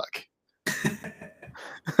suck.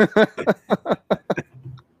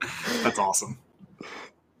 That's awesome.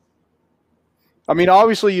 I mean,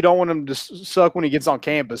 obviously you don't want him to suck when he gets on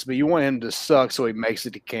campus, but you want him to suck so he makes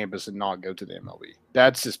it to campus and not go to the MLB.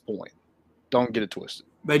 That's his point. Don't get it twisted.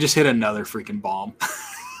 They just hit another freaking bomb.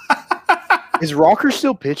 Is Rocker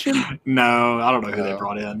still pitching? No, I don't know who they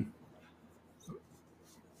brought in.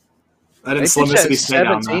 I didn't Slim City stay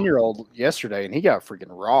down. 17-year-old yesterday, and he got freaking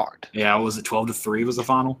rocked. Yeah, was it 12-3 was the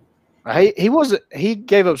final? He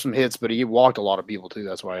gave up some hits, but he walked a lot of people too.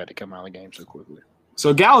 That's why he had to come out of the game so quickly.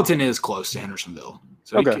 So Gallatin is close to Hendersonville.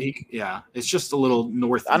 So okay. It's just a little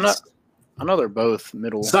northeast. I know they're both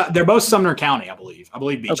middle. So they're both Sumner County, I believe. I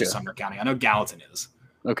believe Beach is Sumner County. I know Gallatin is.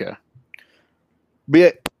 Okay.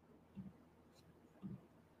 But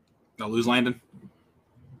I'll lose Landon.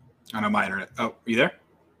 I know my internet. Oh, you there?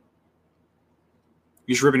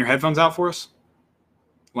 You just ripping your headphones out for us?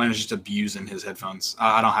 Landon's just abusing his headphones.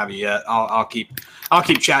 I don't have it yet. I'll keep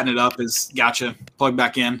chatting it up. Gotcha. Plug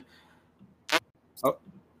back in.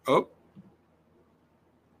 Oh.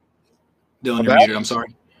 Dylan, you're muted. I'm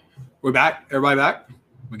sorry. We're back. Everybody back?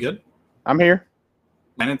 We good? I'm here.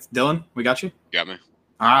 Landon, Dylan, we got you? Got me.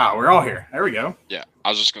 We're all here. There we go. Yeah. I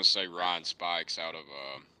was just going to say Ryan Spikes out of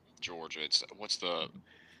Georgia. What's the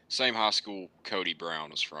same high school Cody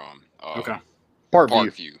Brown is from? Okay.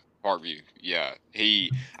 Parkview. Yeah.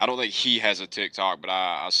 I don't think he has a TikTok, but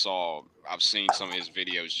I've seen some of his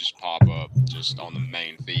videos just pop up just on the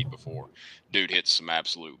main feed before. Dude hits some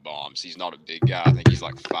absolute bombs. He's not a big guy. I think he's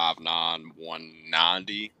like 5'9",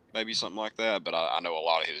 190, maybe something like that. But I know a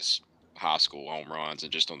lot of his high school home runs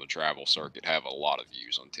and just on the travel circuit have a lot of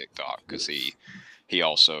views on TikTok because he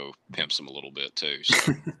also pimps them a little bit too.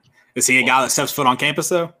 So. Is he a guy that steps foot on campus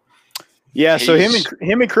though? Yeah, so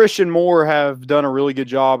him and Christian Moore have done a really good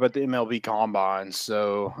job at the MLB Combine.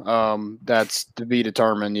 So that's to be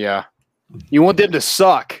determined. Yeah, you want them to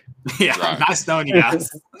suck. Yeah, right. Nice knowing you guys.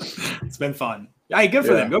 It's been fun. Hey, good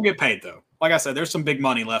for them. Go get paid though. Like I said, there's some big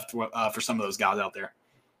money left for some of those guys out there.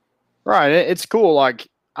 Right, it's cool. Like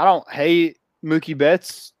I don't hate Mookie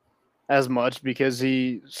Betts as much because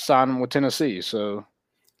he signed with Tennessee. So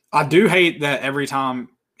I do hate that every time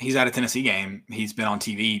he's at a Tennessee game, he's been on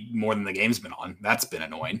TV more than the game's been on. That's been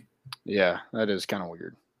annoying. Yeah, that is kind of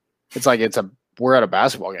weird. it's like we're at a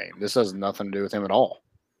basketball game. This has nothing to do with him at all.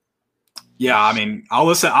 Yeah, I mean, I'll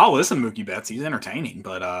listen to Mookie Betts. He's entertaining,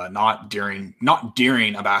 but not during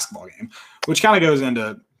a basketball game, which kind of goes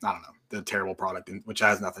into, I don't know, the terrible product, which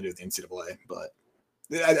has nothing to do with the NCAA. But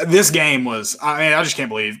this game was, I mean, I just can't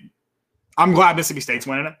believe. I'm glad Mississippi State's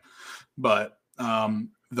winning it, but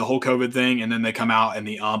the whole COVID thing, and then they come out and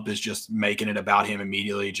the ump is just making it about him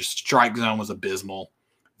immediately. Just strike zone was abysmal.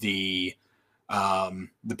 The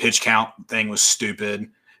pitch count thing was stupid.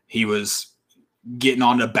 He was getting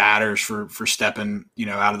onto batters for stepping,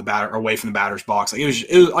 out of the batter, away from the batter's box. Like it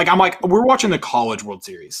was like, I'm like, we're watching the College World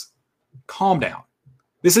Series. Calm down.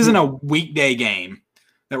 This isn't a weekday game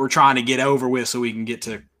that we're trying to get over with so we can get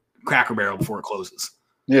to Cracker Barrel before it closes.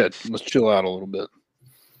 Yeah, let's chill out a little bit.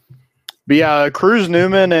 But yeah, Cruz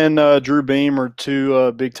Newman and Drew Beam are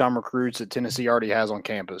two big-time recruits that Tennessee already has on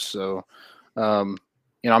campus. So, I'm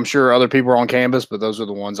sure other people are on campus, but those are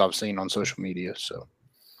the ones I've seen on social media. So,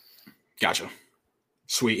 gotcha.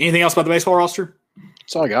 Sweet. Anything else about the baseball roster?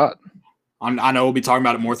 That's all I got. I know we'll be talking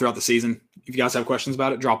about it more throughout the season. If you guys have questions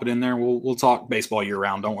about it, drop it in there. We'll talk baseball year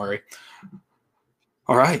round. Don't worry.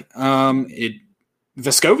 All right.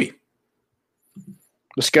 Vescovi.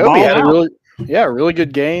 Vescovi had a really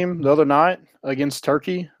good game the other night against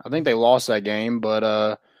Turkey. I think they lost that game,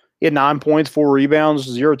 but he had 9 points, 4 rebounds,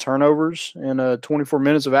 0 turnovers, and 24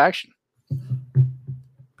 minutes of action.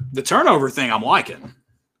 The turnover thing I'm liking.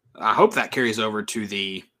 I hope that carries over to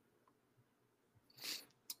the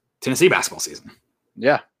Tennessee basketball season.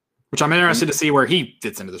 Yeah. Which I'm interested to see where he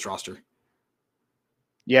fits into this roster.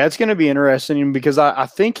 Yeah, it's going to be interesting because I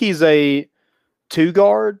think he's a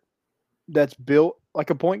 2-guard that's built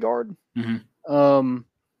like a point guard. Mm-hmm.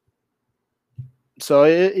 So,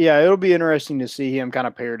 it'll be interesting to see him kind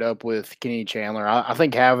of paired up with Kenny Chandler. I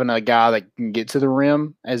think having a guy that can get to the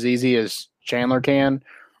rim as easy as Chandler can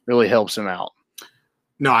really helps him out.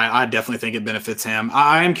 No, I definitely think it benefits him.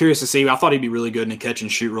 I am curious to see. I thought he'd be really good in a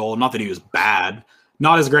catch-and-shoot role. Not that he was bad.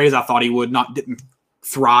 Not as great as I thought he would. Didn't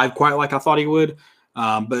thrive quite like I thought he would.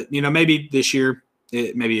 But, maybe this year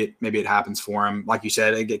maybe it happens for him. Like you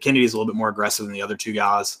said, Kennedy's a little bit more aggressive than the other two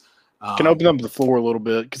guys. Can open up the floor a little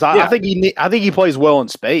bit because I think he plays well in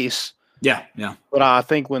space. Yeah. But I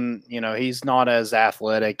think when he's not as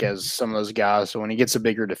athletic as some of those guys, so when he gets a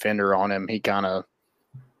bigger defender on him, he kind of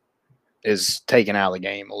is taken out of the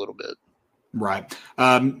game a little bit. Right.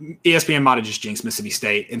 ESPN might have just jinxed Mississippi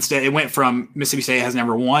State. Instead, it went from Mississippi State has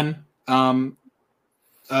never won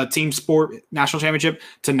a team sport national championship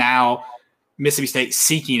to now Mississippi State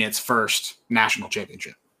seeking its first national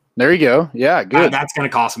championship. There you go. Yeah, good. That's going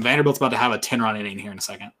to cost them. Vanderbilt's about to have a 10-run inning here in a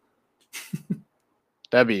second.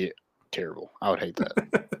 That'd be terrible. I would hate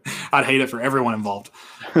that. I'd hate it for everyone involved.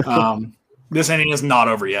 This inning is not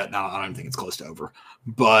over yet. No, I don't think it's close to over.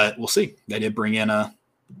 But we'll see. They did bring in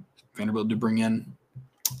Vanderbilt did bring in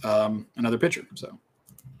another pitcher. So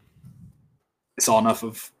it's all enough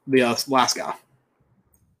of the last guy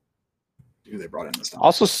who they brought in this time.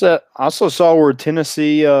 Also saw where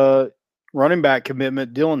Tennessee running back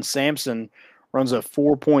commitment Dylan Sampson runs a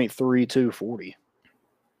 4.32 40.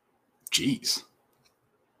 Jeez.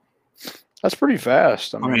 That's pretty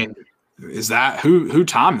fast. I mean, is that who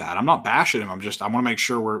timed that? I'm not bashing him. I want to make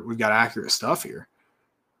sure we've got accurate stuff here.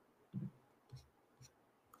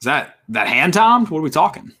 Is that hand timed? What are we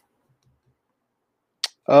talking?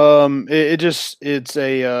 It's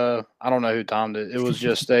a I don't know who timed it. It was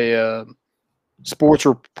just a sports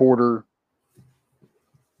reporter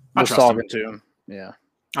was talking to him. Yeah.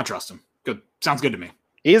 I trust him. Good. Sounds good to me.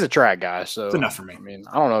 He is a track guy, so it's enough for me. I mean,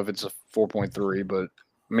 I don't know if it's a 4.3, but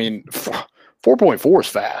I mean 4.4 is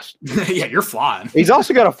fast. Yeah, you're flying. He's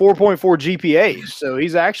also got a 4.4 GPA, so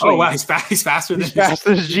he's actually he's faster than his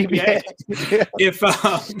GPA. Yeah. If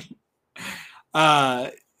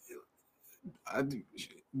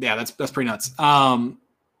yeah, that's pretty nuts.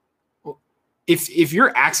 If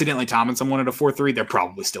you're accidentally timing someone at a 4.3, they're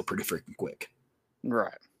probably still pretty freaking quick.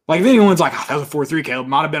 Right. Like if anyone's like, oh, that was a 4.3, Caleb,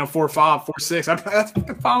 might have been a 4.5, 4.6. That's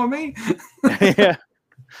fucking fine with me. Yeah.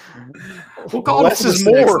 We'll call it a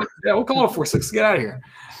 4.6. Yeah, we'll call it a 4.6. Get out of here.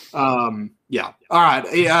 Yeah. All right.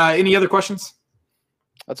 Any other questions?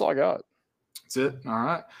 That's all I got. That's it.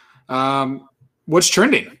 All right. What's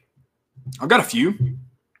trending? I've got a few.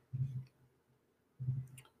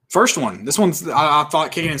 First one. This one's I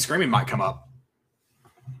thought kicking and screaming might come up.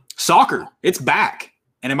 Soccer. It's back.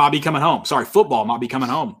 And it might be coming home. Sorry, football might be coming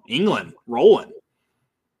home. England rolling.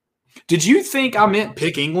 Did you think I meant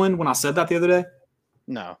pick England when I said that the other day?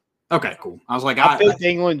 No. Okay, cool. I was like, I picked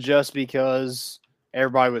England just because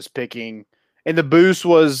everybody was picking, and the boost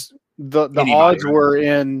was the odds were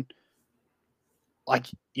in like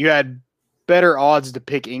you had better odds to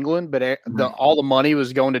pick England, but all the money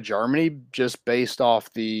was going to Germany just based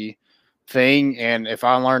off the thing. And if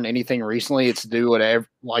I learned anything recently, it's to do whatever,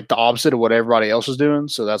 like the opposite of what everybody else was doing.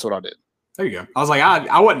 So that's what I did. There you go. I was like,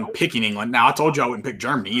 I wasn't picking England. Now I told you I wouldn't pick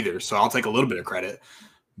Germany either, so I'll take a little bit of credit.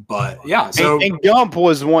 But yeah, so and Gump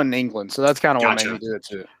was one in England, so that's kind of what made me do it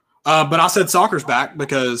too. But I said soccer's back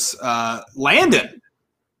because Landon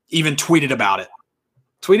even tweeted about it.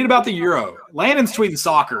 Tweeted about the Euro. Landon's tweeting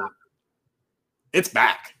soccer. It's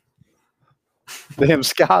back. Damn,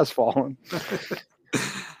 sky's falling.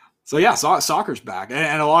 So yeah, soccer's back,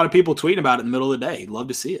 and a lot of people tweeting about it in the middle of the day. Love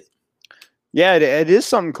to see it. Yeah, it is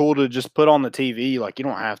something cool to just put on the TV. Like you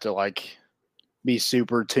don't have to like be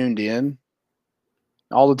super tuned in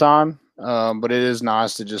all the time, but it is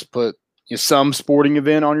nice to just put some sporting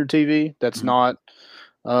event on your TV that's not,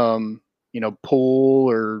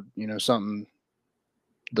 pool or something.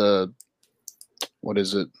 What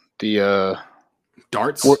is it? The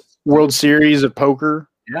darts World Series of poker.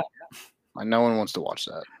 Yeah. Like no one wants to watch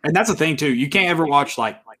that. And that's the thing too. You can't ever watch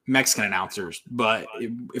like Mexican announcers, but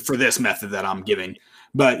for this method that I'm giving.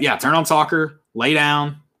 But yeah, turn on soccer, lay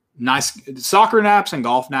down. Nice soccer naps and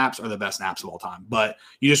golf naps are the best naps of all time. But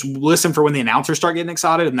you just listen for when the announcers start getting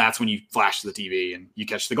excited, and that's when you flash to the TV and you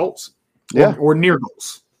catch the goals. Or near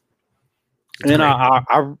goals. And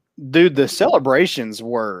I dude, the celebrations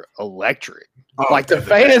were electric. Like the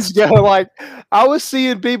fans go, like I was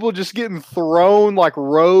seeing people just getting thrown like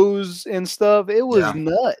rows and stuff. It was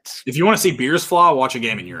nuts. If you want to see beers fly, watch a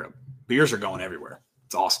game in Europe. Beers are going everywhere.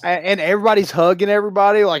 It's awesome. And everybody's hugging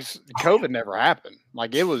everybody. Like COVID never happened.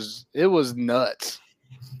 Like it was nuts.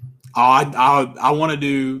 I want to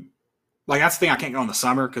do like that's the thing. I can't go in the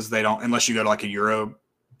summer because they don't unless you go to like a Euro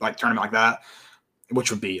like tournament like that, which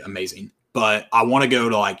would be amazing. But I want to go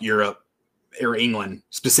to like Europe or England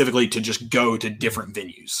specifically to just go to different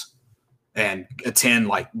venues and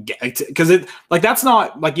attend because it like that's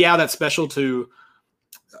not like that's special to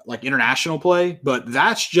like international play, but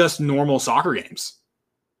that's just normal soccer games.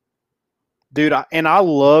 Dude, I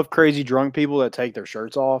love crazy drunk people that take their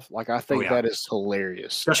shirts off. Like I think that is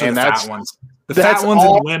hilarious. Especially the fat ones. The fat ones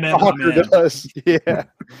and women. Soccer does. Yeah.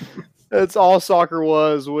 That's all soccer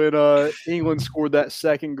was when England scored that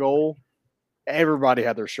second goal. Everybody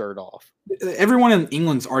had their shirt off. Everyone in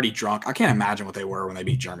England's already drunk. I can't imagine what they were when they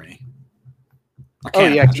beat Germany.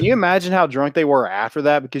 Can you imagine how drunk they were after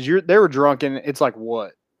that? Because they were drunk and it's like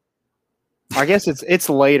what? I guess it's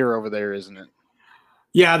later over there, isn't it?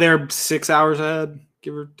 Yeah, they're 6 hours ahead,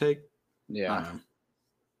 give or take. Yeah.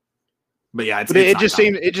 But yeah, it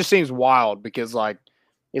just seems wild because like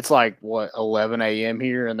it's like what 11 a.m.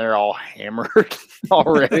 here and they're all hammered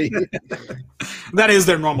already. That is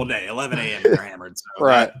their normal day. 11 a.m. they're hammered. So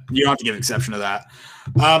right. You don't have to give exception to that.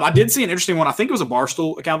 I did see an interesting one. I think it was a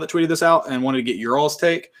Barstool account that tweeted this out and wanted to get your all's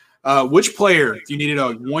take. Which player, if you needed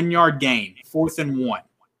a 1 yard gain, 4th and 1,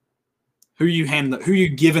 who you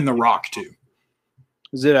giving the rock to?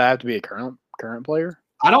 Does it have to be a current player?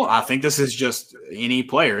 I think this is just any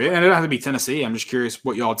player. And it doesn't have to be Tennessee. I'm just curious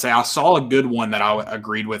what y'all would say. I saw a good one that I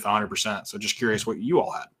agreed with 100%. So just curious what you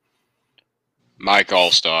all had. Mike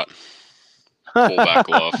Allstott. Fullback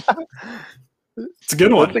glove. It's a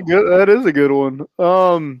good one. That is a good one.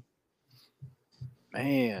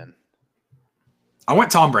 Man. I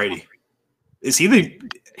went Tom Brady.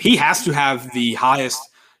 He has to have the highest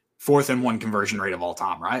 4th and 1 conversion rate of all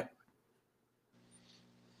time, right?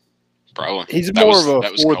 Probably. He's more of a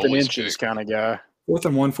 4th and inches kind of guy. 4th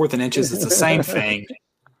and 1, 4th and inches. It's the same thing.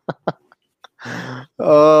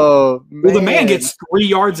 Oh, man. Well, the man gets 3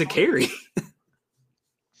 yards a carry.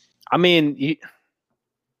 I mean,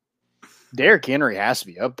 Derrick Henry has to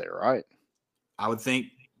be up there, right? I would think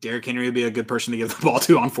Derrick Henry would be a good person to give the ball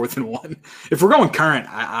to on 4th and 1. If we're going current,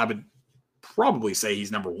 I would probably say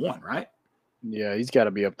he's number 1, right? Yeah, he's got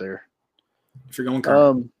to be up there. If you're going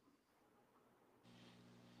current.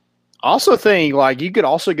 Also think like you could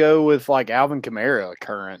also go with like Alvin Kamara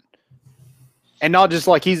current. And not just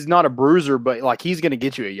like he's not a bruiser, but like he's going to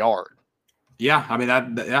get you a yard. Yeah, I mean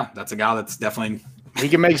that's a guy that's definitely he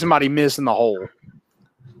can make somebody miss in the hole.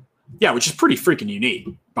 Yeah, which is pretty freaking unique,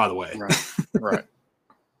 by the way. Right.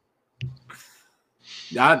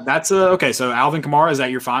 That's okay. So Alvin Kamara, is that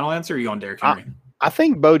your final answer? Or are you on Derrick Henry? I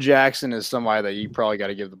think Bo Jackson is somebody that you probably got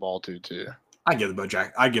to give the ball to too. I give Bo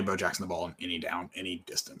Jackson the ball in any down, any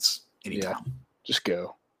distance, anytime. Yeah, just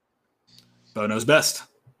go. Bo knows best.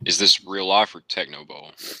 Is this real life or Techno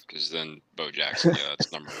Bowl? Because then Bo Jackson,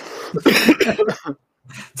 that's number 1.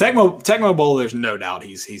 Tecmo Bowl, there's no doubt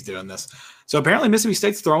he's doing this. So apparently Mississippi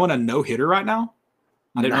State's throwing a no-hitter right now.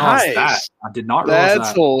 I didn't realize that. I did not realize that.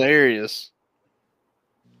 That's hilarious.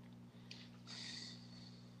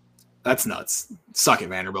 That's nuts. Suck it,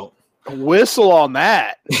 Vanderbilt. Whistle on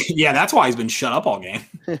that. Yeah, that's why he's been shut up all game.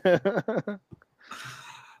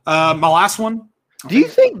 My last one. Do you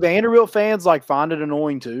think Vanderbilt fans like find it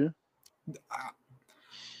annoying too?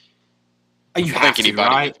 I think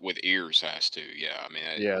anybody with ears has to. Yeah, I mean.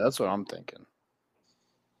 Yeah, that's what I'm thinking.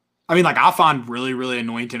 I mean, like, I find really, really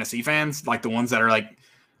annoying Tennessee fans, like the ones that are like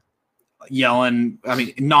yelling, I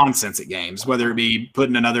mean, nonsense at games, whether it be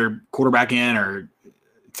putting another quarterback in or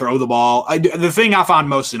throw the ball. The thing I find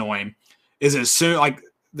most annoying is as soon like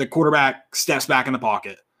the quarterback steps back in the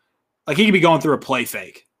pocket, like he could be going through a play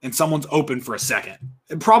fake and someone's open for a second,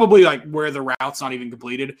 and probably like where the route's not even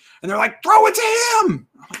completed, and they're like, throw it to him.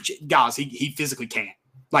 I'm like, guys, he physically can't.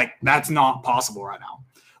 Like, that's not possible right now.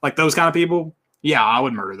 Like, those kind of people, yeah, I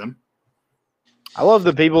would murder them. I love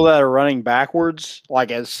the people that are running backwards. Like,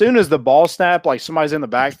 as soon as the ball snap, like somebody's in the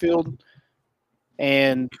backfield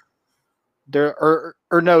and they're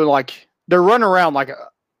they're running around like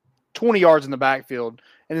 20 yards in the backfield,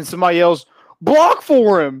 and then somebody yells, block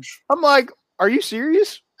for him. I'm like, are you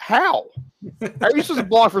serious? How? How are you supposed to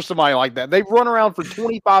block for somebody like that? They run around for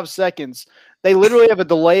 25 seconds. They literally have a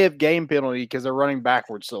delay of game penalty because they're running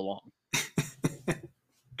backwards so long.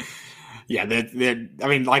 Yeah, I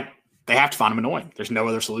mean, like, they have to find them annoying. There's no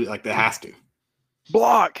other solution. Like, they have to.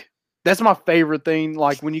 Block. That's my favorite thing.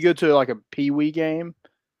 Like, when you go to like a Pee-wee game,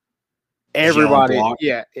 everybody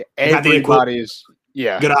is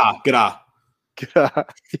Good eye.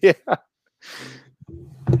 Yeah.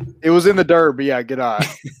 It was in the dirt, but yeah, good eye.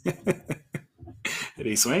 Did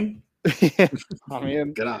he swing? Yeah. I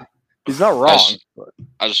mean, good eye. He's not wrong.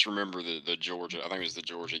 I just remember the Georgia. I think it was the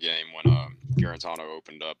Georgia game when Garantano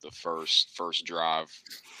opened up the first drive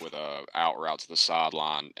with a out route to the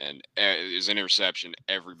sideline, and it was an interception.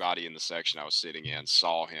 Everybody in the section I was sitting in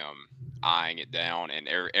saw him eyeing it down, and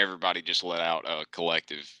everybody just let out a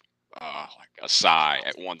collective like a sigh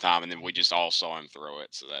at one time, and then we just all saw him throw it.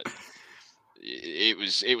 So that it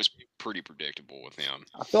was pretty predictable with him.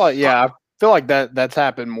 I feel like that's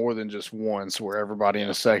happened more than just once, where everybody in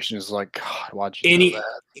a section is like, God, why'd you do that?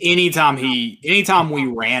 Anytime we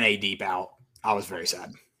ran a deep out, I was very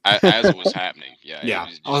sad. As it was happening, yeah.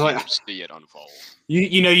 I was like, see it unfold.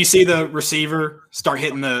 You see the receiver start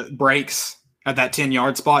hitting the brakes at that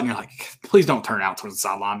 10-yard spot, and you're like, please don't turn out towards the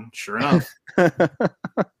sideline. Sure enough.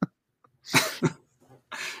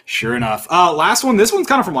 Sure enough. Last one. This one's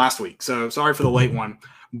kind of from last week, so sorry for the late one.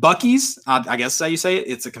 Buc-ee's, I guess how you say it.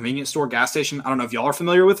 It's a convenience store gas station. I don't know if y'all are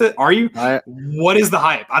familiar with it. Are you? What is the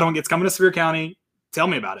hype? It's coming to Sevier County. Tell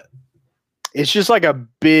me about it. It's just like a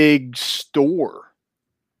big store.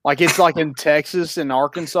 Like, it's like in Texas and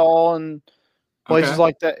Arkansas and places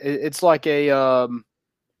like that. It's like a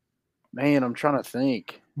man, I'm trying to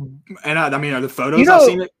think. And I mean, are the photos I've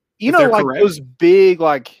seen it? Like correct? Those big,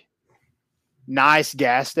 like, nice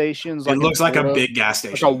gas stations. Like, it looks like a big gas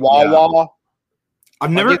station. Like a Wawa. Yeah. I've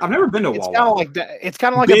never been to Wawa. It's kind of like that. It's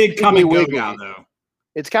kind of like big a Piggly Wiggly guy, though.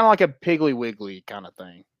 It's kind of like a Piggly Wiggly kind of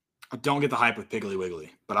thing. I don't get the hype with Piggly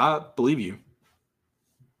Wiggly, but I believe you.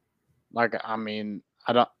 Like, I mean,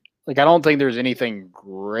 I don't think there's anything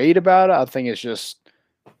great about it. I think it's just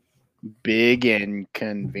big and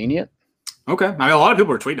convenient. Okay. I mean, a lot of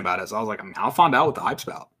people are tweeting about it, so I was like, I'll find out what the hype's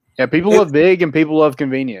about. Yeah, people love big and people love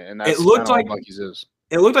convenient, and that's what Buc-ee's is.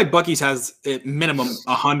 It looked like Buc-ee's has at minimum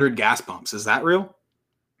 100 gas pumps. Is that real?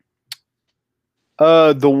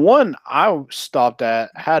 The one I stopped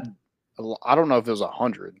at had, I don't know if it was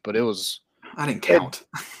 100, but it was. I didn't count.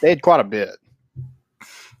 They had quite a bit.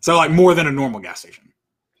 So, like, more than a normal gas station.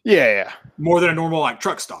 Yeah. More than a normal, like,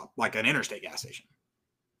 truck stop, like an interstate gas station,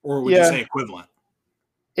 or would you say equivalent?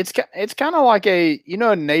 It's kind of like a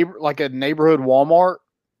neighborhood Walmart.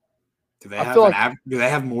 Do they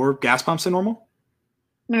have more gas pumps than normal?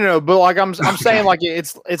 No, but like I'm saying, like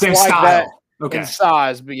it's same like style. That in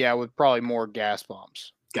size, but yeah, with probably more gas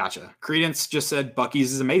pumps. Gotcha. Credence just said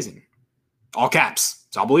Buc-ee's is amazing. All caps.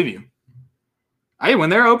 So I'll believe you. Hey,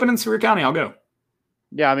 when they're open in Sevier County, I'll go.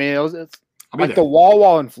 Yeah, I mean it's like the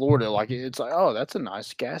Wawa in Florida. Like, it's like, oh, that's a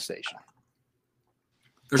nice gas station.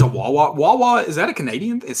 There's a Wawa. Wawa, is that a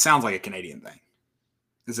Canadian? It sounds like a Canadian thing.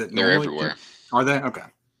 Is it? They're everywhere. Are they? Okay.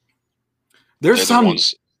 They're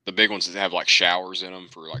the big ones that have like showers in them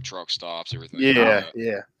for like truck stops, everything. Yeah.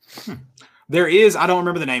 There is, I don't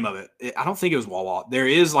remember the name of it. I don't think it was Wawa. There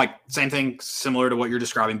is like same thing similar to what you're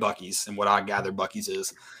describing Buc-ee's and what I gather Buc-ee's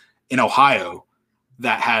is in Ohio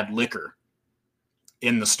that had liquor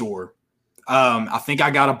in the store. I think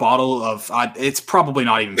I got a bottle of, it's probably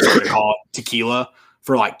not even fair to call it tequila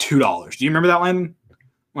for like $2. Do you remember that, Landon?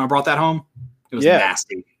 When I brought that home? It was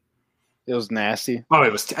nasty. It was nasty. Oh,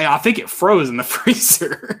 it was. I think it froze in the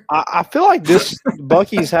freezer. I feel like this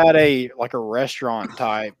Buc-ee's had a restaurant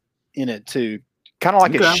type in it too, kind of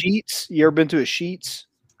like a Sheetz. You ever been to a Sheetz?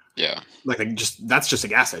 Yeah, that's just a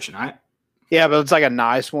gas station, right? Yeah, but it's like a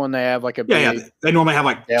nice one. They have like a yeah. They normally have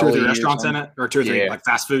like 2 or 3 restaurants in it, or 2 or 3 like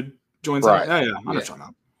fast food joints. Right. Yeah, I understand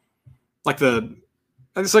that. Like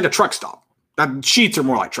it's like a truck stop. That Sheetz are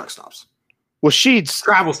more like truck stops. Well, Sheetz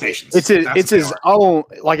travel stations. It's his own.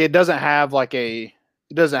 Like it doesn't have like a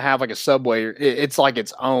Subway. It's like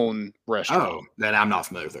its own restaurant. Oh, then I'm not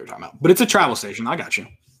familiar with what they're talking about. But it's a travel station. I got you.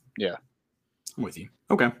 Yeah, I'm with you.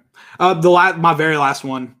 Okay. My very last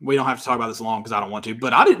one. We don't have to talk about this long because I don't want to.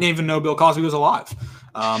 But I didn't even know Bill Cosby was alive.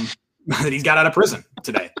 He's got out of prison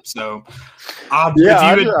today. So I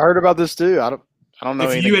heard about this too. I don't know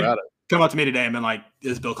anything about it. Come up to me today and been like,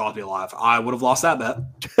 "Is Bill Cosby alive?" I would have lost that bet.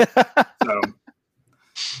 So,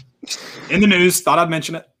 in the news, thought I'd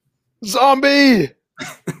mention it. Zombie.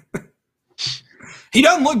 He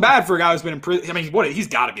doesn't look bad for a guy who's been in prison. I mean, he's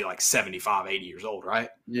got to be like 75, 80 years old, right?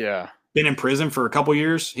 Yeah. Been in prison for a couple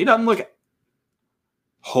years. He doesn't look.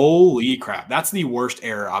 Holy crap! That's the worst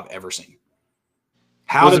error I've ever seen.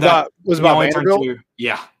 How did that? Was about Vanderbilt?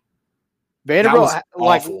 Yeah. Vanderbilt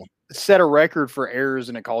set a record for errors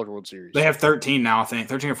in a College World Series. They have 13 now, I think.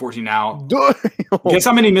 13 or 14 now. Damn. Guess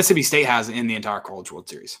how many Mississippi State has in the entire College World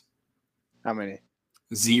Series? How many?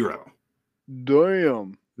 0.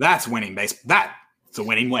 Damn. That's winning base. That's a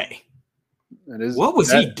winning way. That is. What was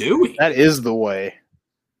he doing? That is the way.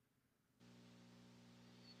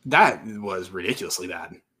 That was ridiculously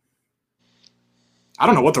bad. I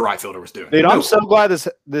don't know what the right fielder was doing. Dude, I'm so glad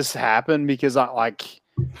this happened because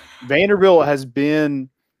Vanderbilt has been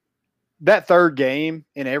that third game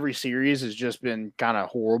in every series has just been kind of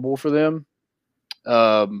horrible for them.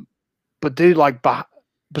 But dude,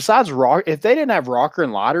 besides Rock, if they didn't have Rocker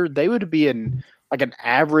and Leiter, they would be an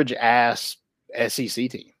average ass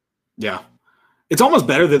SEC team. Yeah. It's almost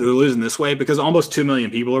better that they're losing this way because almost 2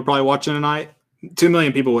 million people are probably watching tonight. 2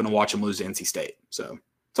 million people wouldn't watch them lose to NC State. So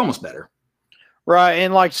it's almost better. Right.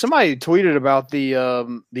 And somebody tweeted about the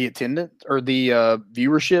attendance or the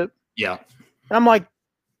viewership. Yeah. And I'm like,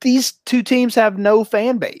 these two teams have no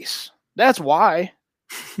fan base. That's why.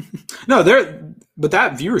 No, but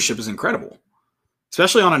that viewership is incredible.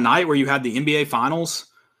 Especially on a night where you had the NBA finals.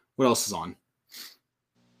 What else is on?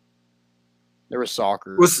 There was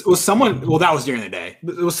soccer. Was someone? Well, that was during the day.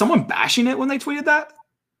 Was someone bashing it when they tweeted that?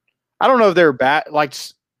 I don't know if they were I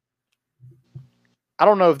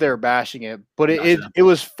don't know if they were bashing it, but it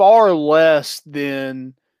was far less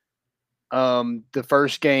than the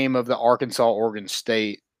first game of the Arkansas-Oregon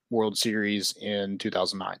State World Series in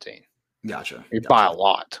 2019. Gotcha. By a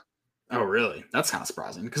lot. Oh, really? That's kind of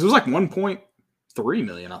surprising because it was like 1.3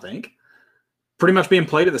 million, I think. Pretty much being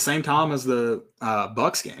played at the same time as the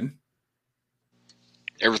Bucks game.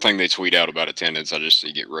 Everything they tweet out about attendance, I just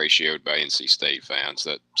see get ratioed by NC State fans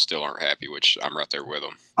that still aren't happy, which I'm right there with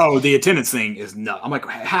them. Oh, the attendance thing is nuts. I'm like,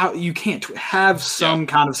 how you can't have some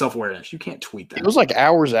kind of self-awareness. You can't tweet that. It was like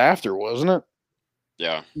hours after, wasn't it?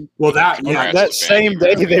 Yeah. Well, that same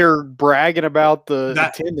day they're bragging about the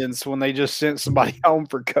attendance when they just sent somebody home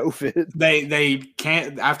for COVID. They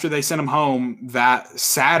can't after they sent them home that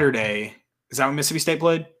Saturday. Is that when Mississippi State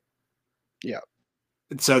played? Yeah.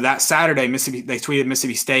 So that Saturday, they tweeted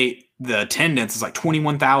Mississippi State, the attendance is like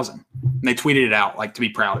 21,000. And they tweeted it out like to be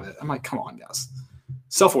proud of it. I'm like, come on, guys.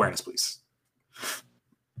 Self-awareness, please.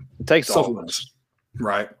 It takes self-awareness.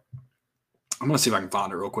 Right. I'm going to see if I can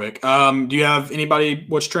find it real quick. Do you have anybody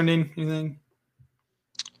what's trending? Anything?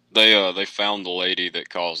 They found the lady that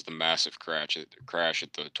caused the massive crash at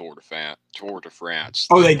the Tour de France.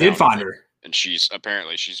 Oh, they did find her. And she's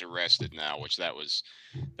arrested now, which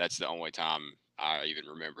that's the only time I even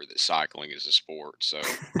remember that cycling is a sport. So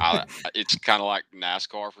it's kind of like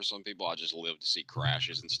NASCAR for some people. I just live to see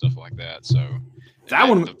crashes and stuff like that. So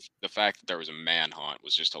the fact that there was a manhunt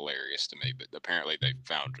was just hilarious to me. But apparently they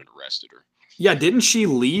found and arrested her. Yeah, didn't she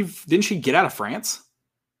leave? Didn't she get out of France?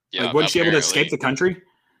 Yeah, wasn't she able to escape the country?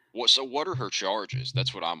 What are her charges?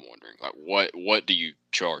 That's what I'm wondering. Like, what do you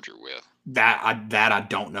charge her with? That I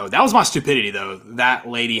don't know. That was my stupidity, though. That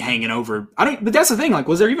lady hanging over. But that's the thing. Like,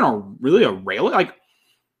 was there even a railing? Like,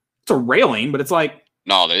 it's a railing, but it's like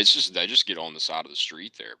no. They just get on the side of the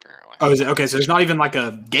street there. Apparently. Oh, is it okay? So there's not even like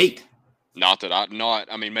a gate.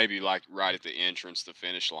 I mean, maybe like right at the entrance, the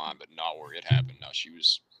finish line, but not where it happened. No,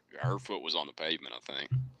 her foot was on the pavement, I think.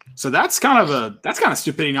 So that's kind of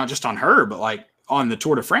stupidity, not just on her, but like on the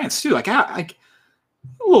Tour de France too. Like a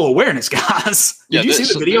little awareness, guys. Did you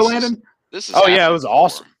see the video, Landon? It was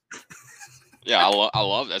awesome. Yeah, I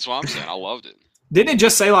love. That's what I'm saying. I loved it. Didn't it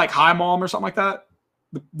just say like "Hi, Mom" or something like that?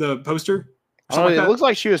 The poster. It looks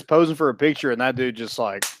like she was posing for a picture, and that dude just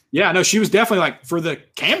like. Yeah, no, she was definitely like for the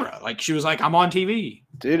camera. Like she was like, "I'm on TV."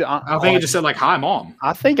 Dude, I think it just said like "Hi, Mom."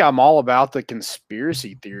 I think I'm all about the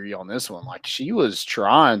conspiracy theory on this one. Like she was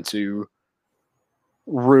trying to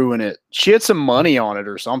ruin it. She had some money on it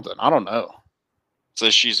or something. I don't know.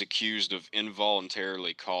 Says she's accused of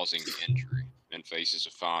involuntarily causing injury and faces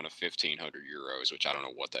a fine of 1,500 euros, which I don't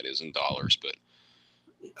know what that is in dollars, but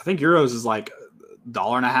I think euros is like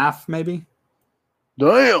 $1.50, maybe. Damn,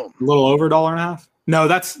 a little over $1.50. No,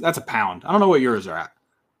 that's a pound. I don't know what euros are at.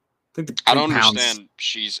 I don't understand.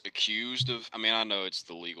 She's accused of. I mean, I know it's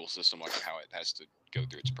the legal system, like how it has to go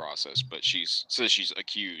through its process, but says she's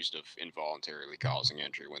accused of involuntarily causing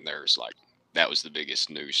injury when there's like that was the biggest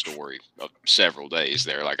news story of several days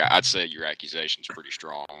there. Like I'd say your accusation's pretty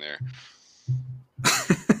strong there.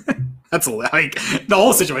 That's like the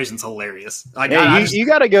whole situation's hilarious. Like yeah, you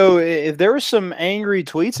got to go. If there was some angry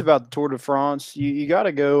tweets about the Tour de France, you got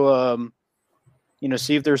to go.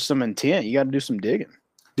 See if there's some intent. You got to do some digging.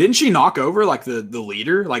 Didn't she knock over like the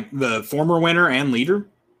leader, like the former winner and leader?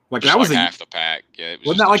 Like just that was like half the pack. Yeah,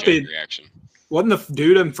 wasn't that like the reaction? Wasn't the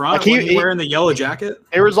dude in front? Like he wearing the yellow jacket?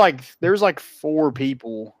 There was like 4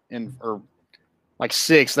 people or like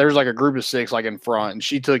 6. There was like a group of 6 like in front, and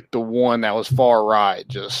she took the one that was far right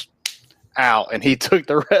just out, and he took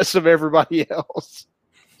the rest of everybody else.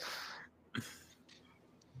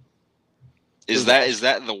 Is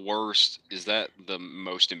that the worst? Is that the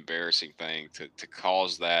most embarrassing thing to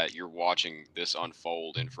cause that? You're watching this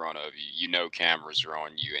unfold in front of you. You know cameras are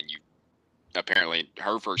on you, and you apparently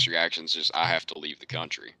her first reaction is just, "I have to leave the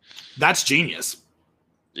country." That's genius.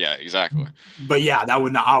 Yeah, exactly. But yeah, I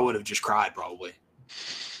would have just cried probably.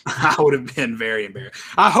 I would have been very embarrassed.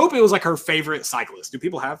 I hope it was like her favorite cyclist. Do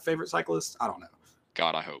people have favorite cyclists? I don't know.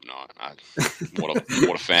 God, I hope not. What a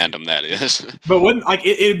fandom that is. But wouldn't like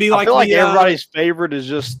it'd be like I feel like everybody's favorite is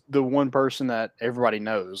just the one person that everybody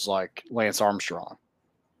knows, like Lance Armstrong.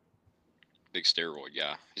 Big steroid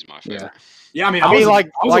guy. He's my favorite. Yeah, I was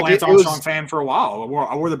a Lance Armstrong fan for a while.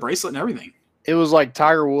 I wore the bracelet and everything. It was like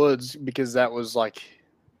Tiger Woods because that was like,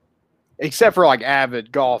 except for like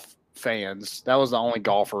avid golf fans, that was the only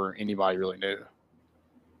golfer anybody really knew.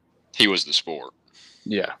 He was the sport.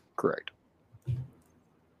 Yeah, correct.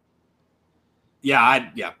 Yeah,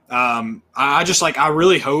 I just like I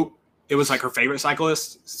really hope it was like her favorite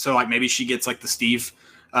cyclist. So like maybe she gets like the Steve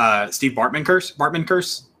Bartman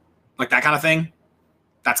curse, like that kind of thing.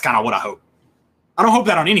 That's kind of what I hope. I don't hope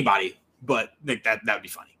that on anybody, but like that would be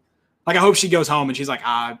funny. Like I hope she goes home and she's like,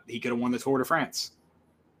 he could have won the Tour de France,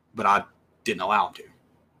 but I didn't allow him to.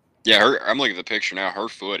 Yeah, I'm looking at the picture now. Her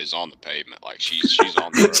foot is on the pavement, like she's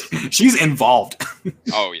on the road. She's involved.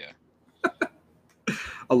 Oh yeah,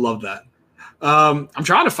 I love that. I'm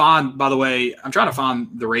trying to find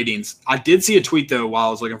the ratings. I did see a tweet though while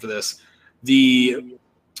I was looking for this.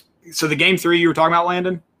 So the game 3 you were talking about,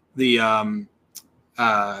 Landon, the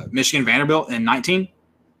Michigan Vanderbilt in 19.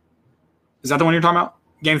 Is that the one you're talking about?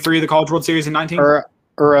 Game 3 of the College World Series in 19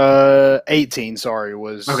 or 18? Sorry,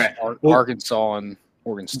 was okay. Arkansas and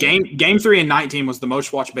Oregon State. Game 3 in 19 was the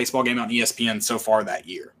most watched baseball game on ESPN so far that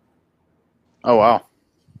year. Oh wow!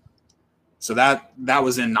 So that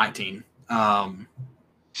was in 19. The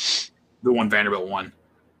one Vanderbilt won,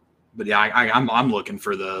 but yeah, I'm looking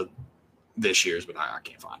for this year's, but I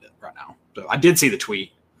can't find it right now. So I did see the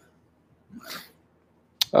tweet.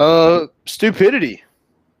 Stupidity.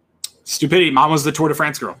 Mine was the Tour de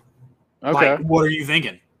France girl. Okay, like, what are you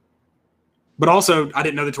thinking? But also, I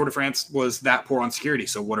didn't know the Tour de France was that poor on security.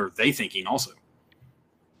 So what are they thinking? Also,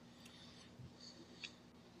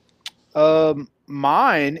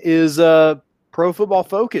 mine is Pro Football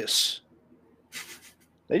Focus.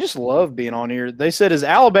 They just love being on here. They said, is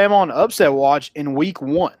Alabama on upset watch in week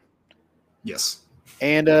 1? Yes.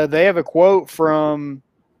 And they have a quote from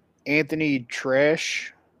Anthony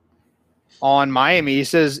Tresh on Miami. He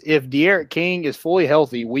says, if De'Aaron King is fully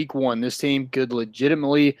healthy week 1, this team could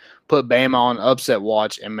legitimately put Bama on upset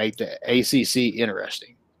watch and make the ACC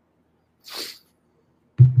interesting.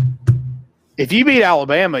 If you beat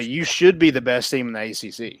Alabama, you should be the best team in the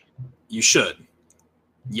ACC. You should.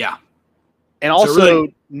 Yeah. And also,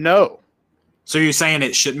 no. So you're saying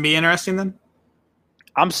it shouldn't be interesting then?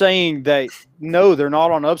 I'm saying that, no, they're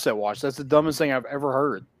not on upset watch. That's the dumbest thing I've ever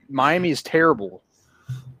heard. Miami is terrible.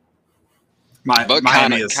 But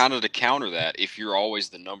kind of to counter that, if you're always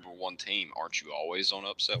the number 1 team, aren't you always on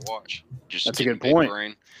upset watch? That's a good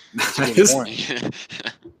point. That's a good point.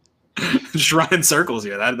 Just run in circles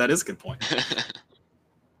here. That is a good point.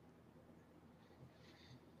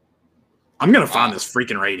 I'm gonna find this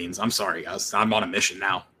freaking ratings. I'm sorry, guys. I'm on a mission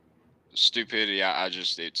now. Stupidity.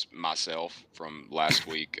 It's myself from last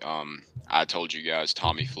week. I told you guys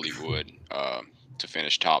Tommy Fleetwood to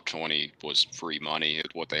finish top 20 was free money.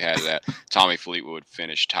 What they had that Tommy Fleetwood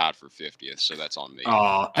finished tied for 50th, so that's on me.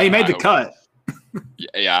 Oh, he made the cut.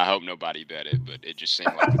 Yeah, I hope nobody bet it, but it just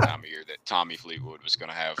seemed like the time of year that Tommy Fleetwood was going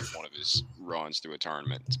to have one of his runs through a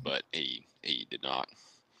tournament, but he did not.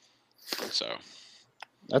 So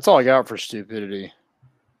that's all I got for stupidity.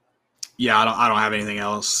 Yeah, I don't have anything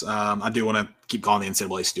else. I do want to keep calling the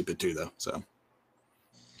NCAA stupid too, though. So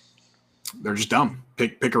they're just dumb.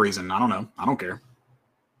 Pick a reason. I don't know. I don't care.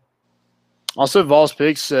 Also, Vols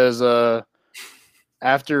Picks says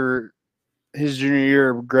after his junior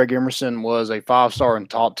year, Greg Emerson was a 5-star and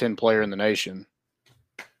top 10 player in the nation.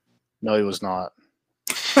 No, he was not.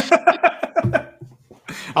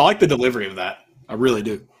 I like the delivery of that. I really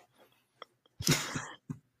do.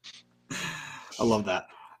 I love that.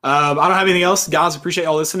 I don't have anything else. Guys, appreciate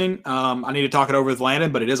y'all listening. I need to talk it over with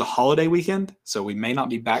Landon, but it is a holiday weekend, so we may not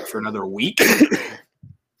be back for another week.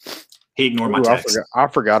 He ignored my text. I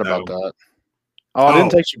forgot about that. Oh, I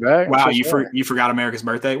didn't text you back. Wow, you forgot America's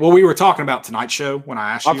birthday? Well, we were talking about tonight's show when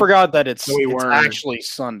I asked you. I forgot that it's actually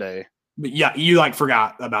Sunday. But yeah, you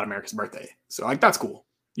forgot about America's birthday. So that's cool.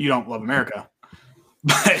 You don't love America.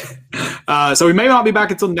 But so we may not be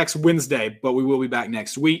back until next Wednesday, but we will be back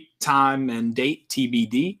next week. Time and date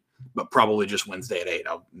TBD, but probably just Wednesday at 8.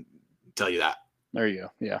 I'll tell you that. There you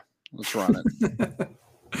go. Yeah, let's run it.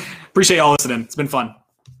 Appreciate y'all listening. It's been fun.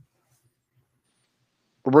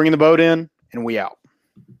 We're bringing the boat in, and we out.